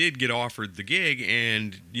really did get offered the gig,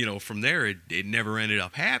 and, you know, from there it never ended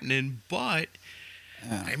up happening, but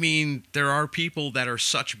I mean, there are people that are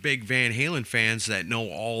such big Van Halen fans that know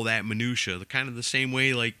all that minutia, kind of the same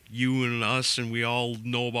way like you and us and we all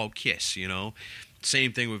know about Kiss, you know?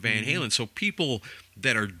 Same thing with Van Halen. So people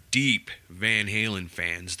that are deep Van Halen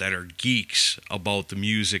fans, that are geeks about the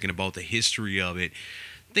music and about the history of it,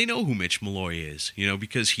 they know who Mitch Malloy is,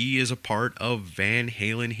 because he is a part of Van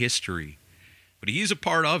Halen history. But he's a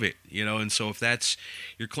part of it, and so if that's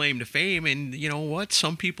your claim to fame, and you know what,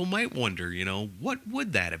 some people might wonder, what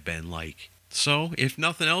would that have been like? So, if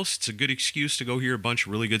nothing else, it's a good excuse to go hear a bunch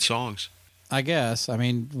of really good songs. I guess. I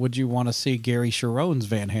mean, would you want to see Gary Sharon's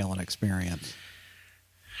Van Halen experience?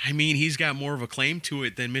 I mean, he's got more of a claim to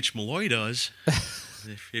it than Mitch Malloy does,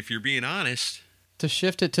 if you're being honest. To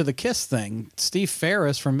shift it to the Kiss thing, Steve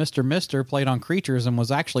Ferris from Mr. Mister played on Creatures and was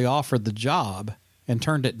actually offered the job and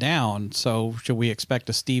turned it down. So should we expect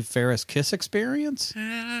a Steve Ferris Kiss experience?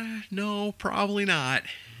 No, probably not,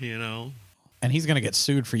 And he's going to get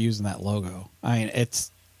sued for using that logo. I mean,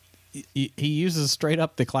 he uses straight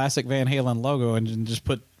up the classic Van Halen logo and just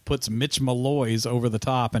puts Mitch Malloy's over the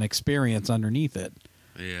top and Experience underneath it.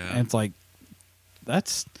 Yeah. And it's like,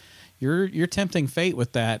 you're tempting fate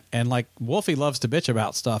with that. And like Wolfie loves to bitch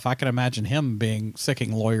about stuff. I can imagine him being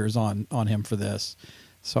sicking lawyers on him for this.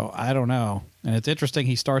 So I don't know. And it's interesting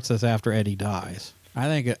he starts this after Eddie dies. I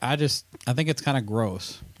think it's kind of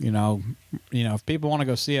gross. If people want to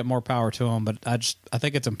go see it, more power to them. But I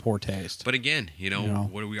think it's in poor taste. But again,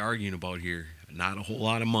 what are we arguing about here? Not a whole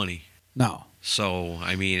lot of money. No. So,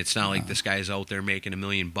 I mean, it's not like this guy's out there making $1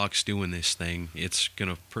 million doing this thing. It's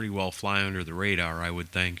going to pretty well fly under the radar, I would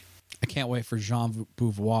think. I can't wait for Jean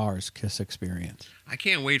Beauvoir's Kiss experience. I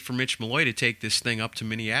can't wait for Mitch Malloy to take this thing up to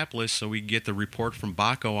Minneapolis so we can get the report from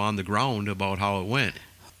Baco on the ground about how it went.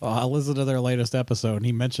 I listened to their latest episode, and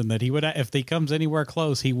he mentioned that he would, if he comes anywhere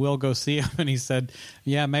close, he will go see him. And he said,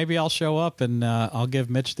 "Yeah, maybe I'll show up, and I'll give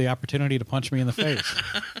Mitch the opportunity to punch me in the face."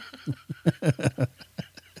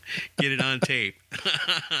 Get it on tape.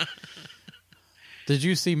 Did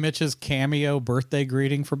you see Mitch's cameo birthday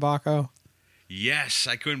greeting for Baco? Yes,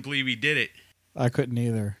 I couldn't believe he did it. I couldn't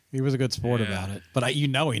either. He was a good sport about it. But he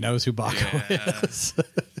knows who Baco is.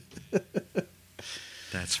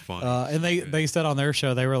 That's funny. And they said on their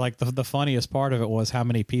show, they were like, the funniest part of it was how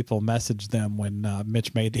many people messaged them when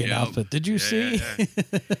Mitch made the announcement. Did you see?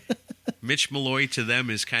 Yeah. Mitch Malloy to them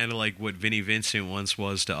is kind of like what Vinnie Vincent once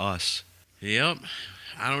was to us. Yep.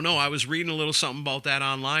 I don't know. I was reading a little something about that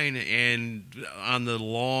online, and on the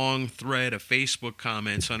long thread of Facebook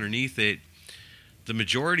comments underneath it, the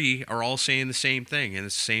majority are all saying the same thing, and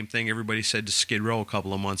it's the same thing everybody said to Skid Row a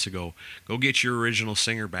couple of months ago. Go get your original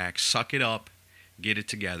singer back. Suck it up. Get it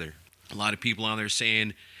together. A lot of people on there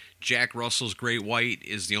saying Jack Russell's Great White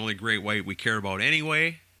is the only Great White we care about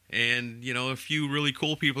anyway. And, a few really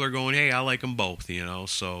cool people are going, hey, I like them both,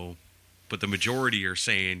 so. But the majority are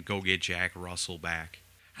saying go get Jack Russell back.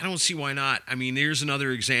 I don't see why not. I mean, there's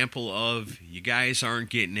another example of you guys aren't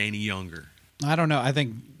getting any younger. I don't know. I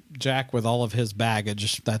think Jack, with all of his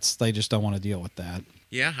baggage, they just don't want to deal with that.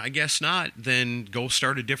 Yeah, I guess not. Then go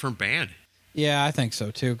start a different band. Yeah, I think so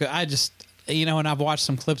too. I just, and I've watched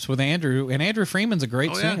some clips with Andrew, and Andrew Freeman's a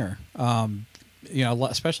great singer.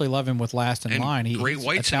 Especially love him with Last in Line. Great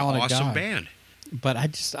White's an awesome band. But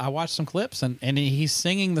I watched some clips, and he's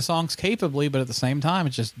singing the songs capably, but at the same time,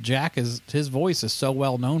 it's just his voice is so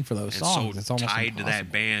well known for those songs. So it's almost tied impossible. to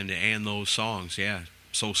that band and those songs, yeah,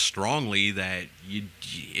 so strongly that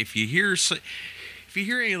if you hear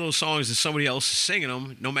any of those songs and somebody else is singing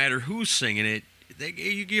them, no matter who's singing it,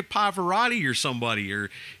 you get Pavarotti or somebody, or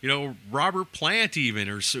Robert Plant even,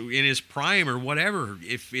 or so in his prime or whatever.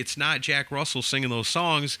 If it's not Jack Russell singing those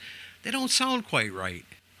songs, they don't sound quite right.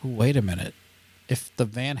 Ooh, wait a minute. If the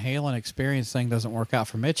Van Halen experience thing doesn't work out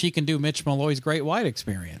for Mitch, he can do Mitch Malloy's Great White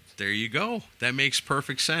experience. There you go. That makes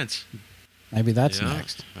perfect sense. Maybe that's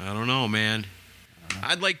next. I don't know, man.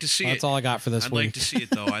 I'd like to see it. That's all I got for this week. I'd like to see it,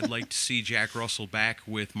 though. I'd like to see Jack Russell back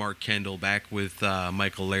with Mark Kendall, back with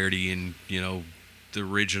Michael Lairdy, and, the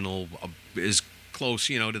original, as close,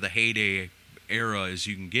 to the heyday era as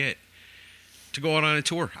you can get, to go out on a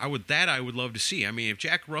tour. I would love to see. I mean, if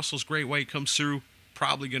Jack Russell's Great White comes through,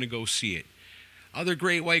 probably going to go see it. Other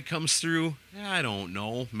Great White comes through, I don't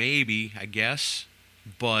know, maybe, I guess,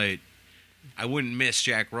 but I wouldn't miss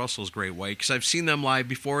Jack Russell's Great White because I've seen them live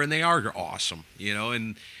before and they are awesome,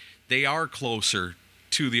 and they are closer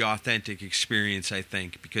to the authentic experience, I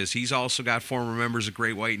think, because he's also got former members of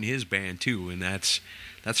Great White in his band too, and that's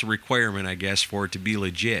a requirement, I guess, for it to be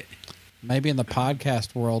legit. Maybe in the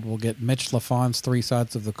podcast world, we'll get Mitch LaFon's Three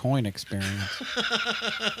Sides of the Coin experience.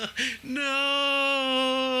 No!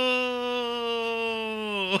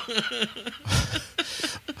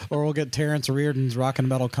 Or we'll get Terrence Reardon's Rock and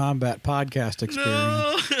Metal Combat podcast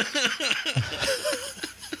experience. No!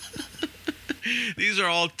 These are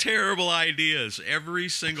all terrible ideas, every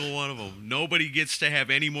single one of them. Nobody gets to have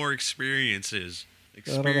any more experiences.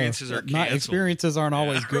 Experiences are canceled. Experiences aren't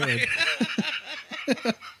always good. Right.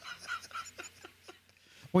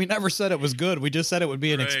 We never said it was good. We just said it would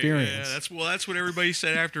be an experience. Yeah, that's what everybody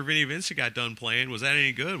said after Vinnie Vincent got done playing. Was that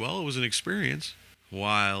any good? Well, it was an experience.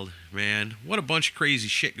 Wild, man. What a bunch of crazy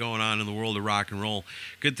shit going on in the world of rock and roll.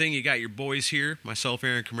 Good thing you got your boys here, myself,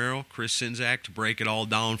 Aaron Camaro, Chris Czynszak, to break it all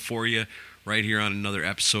down for you right here on another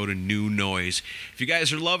episode of New Noise. If you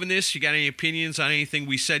guys are loving this, you got any opinions on anything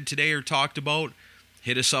we said today or talked about,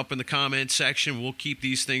 hit us up in the comment section. We'll keep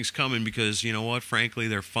these things coming because, you know what, frankly,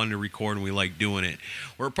 they're fun to record and we like doing it.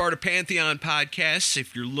 We're a part of Pantheon Podcasts.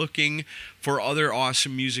 If you're looking for other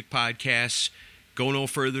awesome music podcasts, go no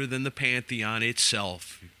further than the Pantheon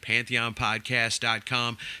itself.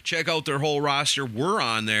 PantheonPodcast.com. Check out their whole roster. We're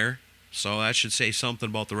on there, so that should say something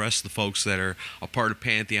about the rest of the folks that are a part of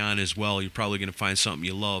Pantheon as well. You're probably going to find something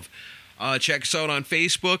you love. Check us out on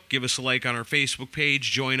Facebook. Give us a like on our Facebook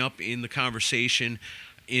page. Join up in the conversation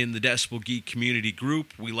in the Decibel Geek community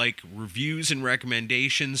group. We like reviews and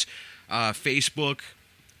recommendations. Facebook,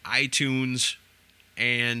 iTunes,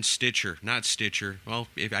 and Stitcher. Not Stitcher. Well,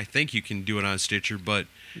 I think you can do it on Stitcher, but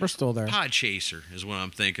we're still there. Podchaser is what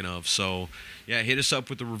I'm thinking of. So, yeah, hit us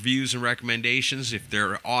up with the reviews and recommendations. If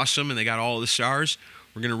they're awesome and they got all the stars,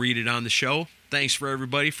 we're going to read it on the show. Thanks for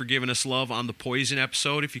everybody for giving us love on the Poison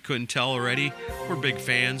episode. If you couldn't tell already, we're big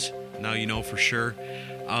fans. Now you know for sure.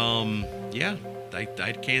 Yeah, I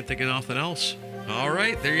can't think of nothing else. All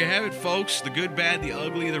right, there you have it, folks. The good, bad, the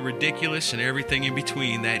ugly, the ridiculous, and everything in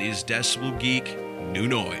between. That is Decibel Geek New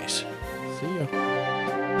Noise. See ya.